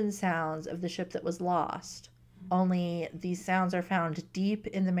the engine sounds of the ship that was lost. Only these sounds are found deep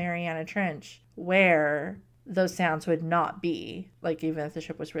in the Mariana Trench, where those sounds would not be, even if the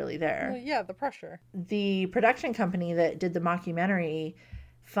ship was really there. Well, yeah, the pressure. The production company that did the mockumentary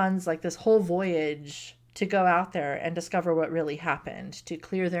funds this whole voyage to go out there and discover what really happened, to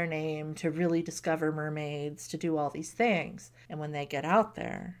clear their name, to really discover mermaids, to do all these things. And when they get out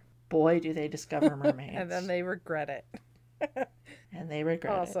there, boy, do they discover mermaids. And then they regret it. And they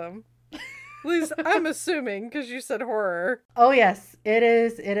regret it. Awesome. At least I'm assuming, because you said horror. Oh yes, it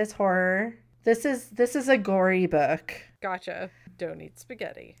is. It is horror. This is a gory book. Gotcha. Don't eat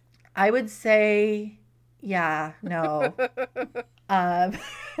spaghetti. I would say, yeah, no.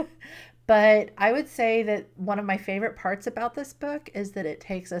 But I would say that one of my favorite parts about this book is that it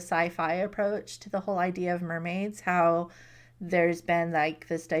takes a sci-fi approach to the whole idea of mermaids, how there's been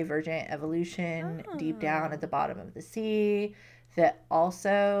this divergent evolution deep down at the bottom of the sea that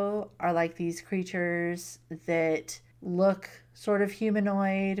also are these creatures that look sort of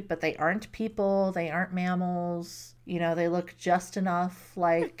humanoid, but they aren't people, they aren't mammals. You know, they look just enough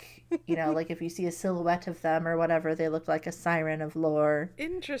like, you know, like if you see a silhouette of them or whatever, they look like a siren of lore.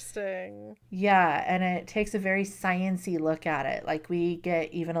 Interesting. Yeah, and it takes a very science-y look at it. Like we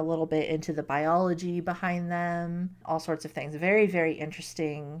get even a little bit into the biology behind them, all sorts of things. Very, very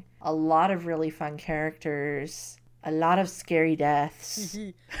interesting. A lot of really fun characters, a lot of scary deaths.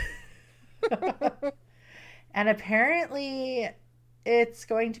 And apparently it's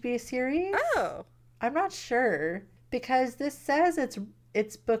going to be a series. Oh. I'm not sure because this says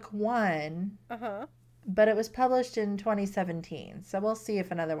it's book 1. Uh-huh. But it was published in 2017. So we'll see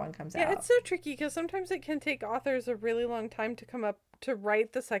if another one comes out. Yeah, it's so tricky because sometimes it can take authors a really long time to come up to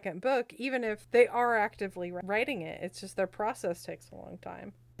write the second book, even if they are actively writing it. It's just their process takes a long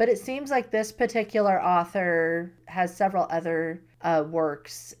time. But it seems like this particular author has several other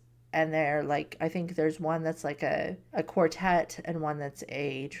works. And they're like, I think there's one that's like a quartet and one that's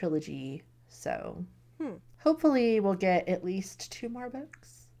a trilogy. So hopefully we'll get at least 2 more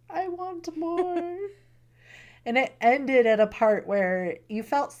books. I want more. And it ended at a part where you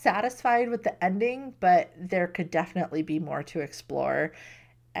felt satisfied with the ending, but there could definitely be more to explore.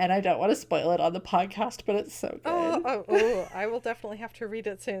 And I don't want to spoil it on the podcast, but it's so good. Oh, I will definitely have to read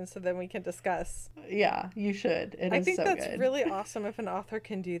it soon so then we can discuss. Yeah, you should. I think that's really awesome if an author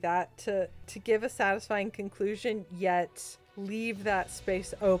can do that, to give a satisfying conclusion, yet leave that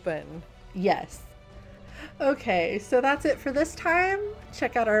space open. Yes. Okay, so that's it for this time.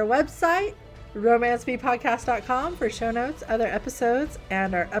 Check out our website, romancemepodcast.com, for show notes, other episodes,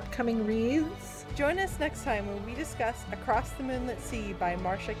 and our upcoming reads. Join us next time when we discuss Across the Moonlit Sea by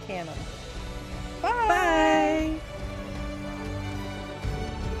Marcia Cannon. Bye!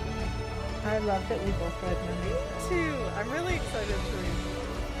 I love that we both read Moonlit. Me too. I'm really excited to read.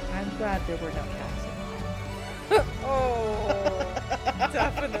 I'm glad there were no cats in it. Oh,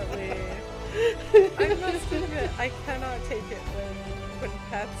 definitely. I must admit, I cannot take it when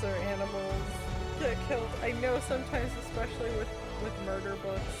pets or animals get killed. I know sometimes, especially with murder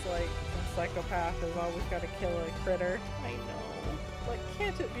books, like psychopath has always got to kill a critter. I know. Like,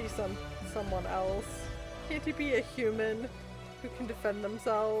 can't it be someone else? Can't it be a human who can defend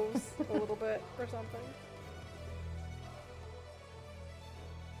themselves a little bit or something?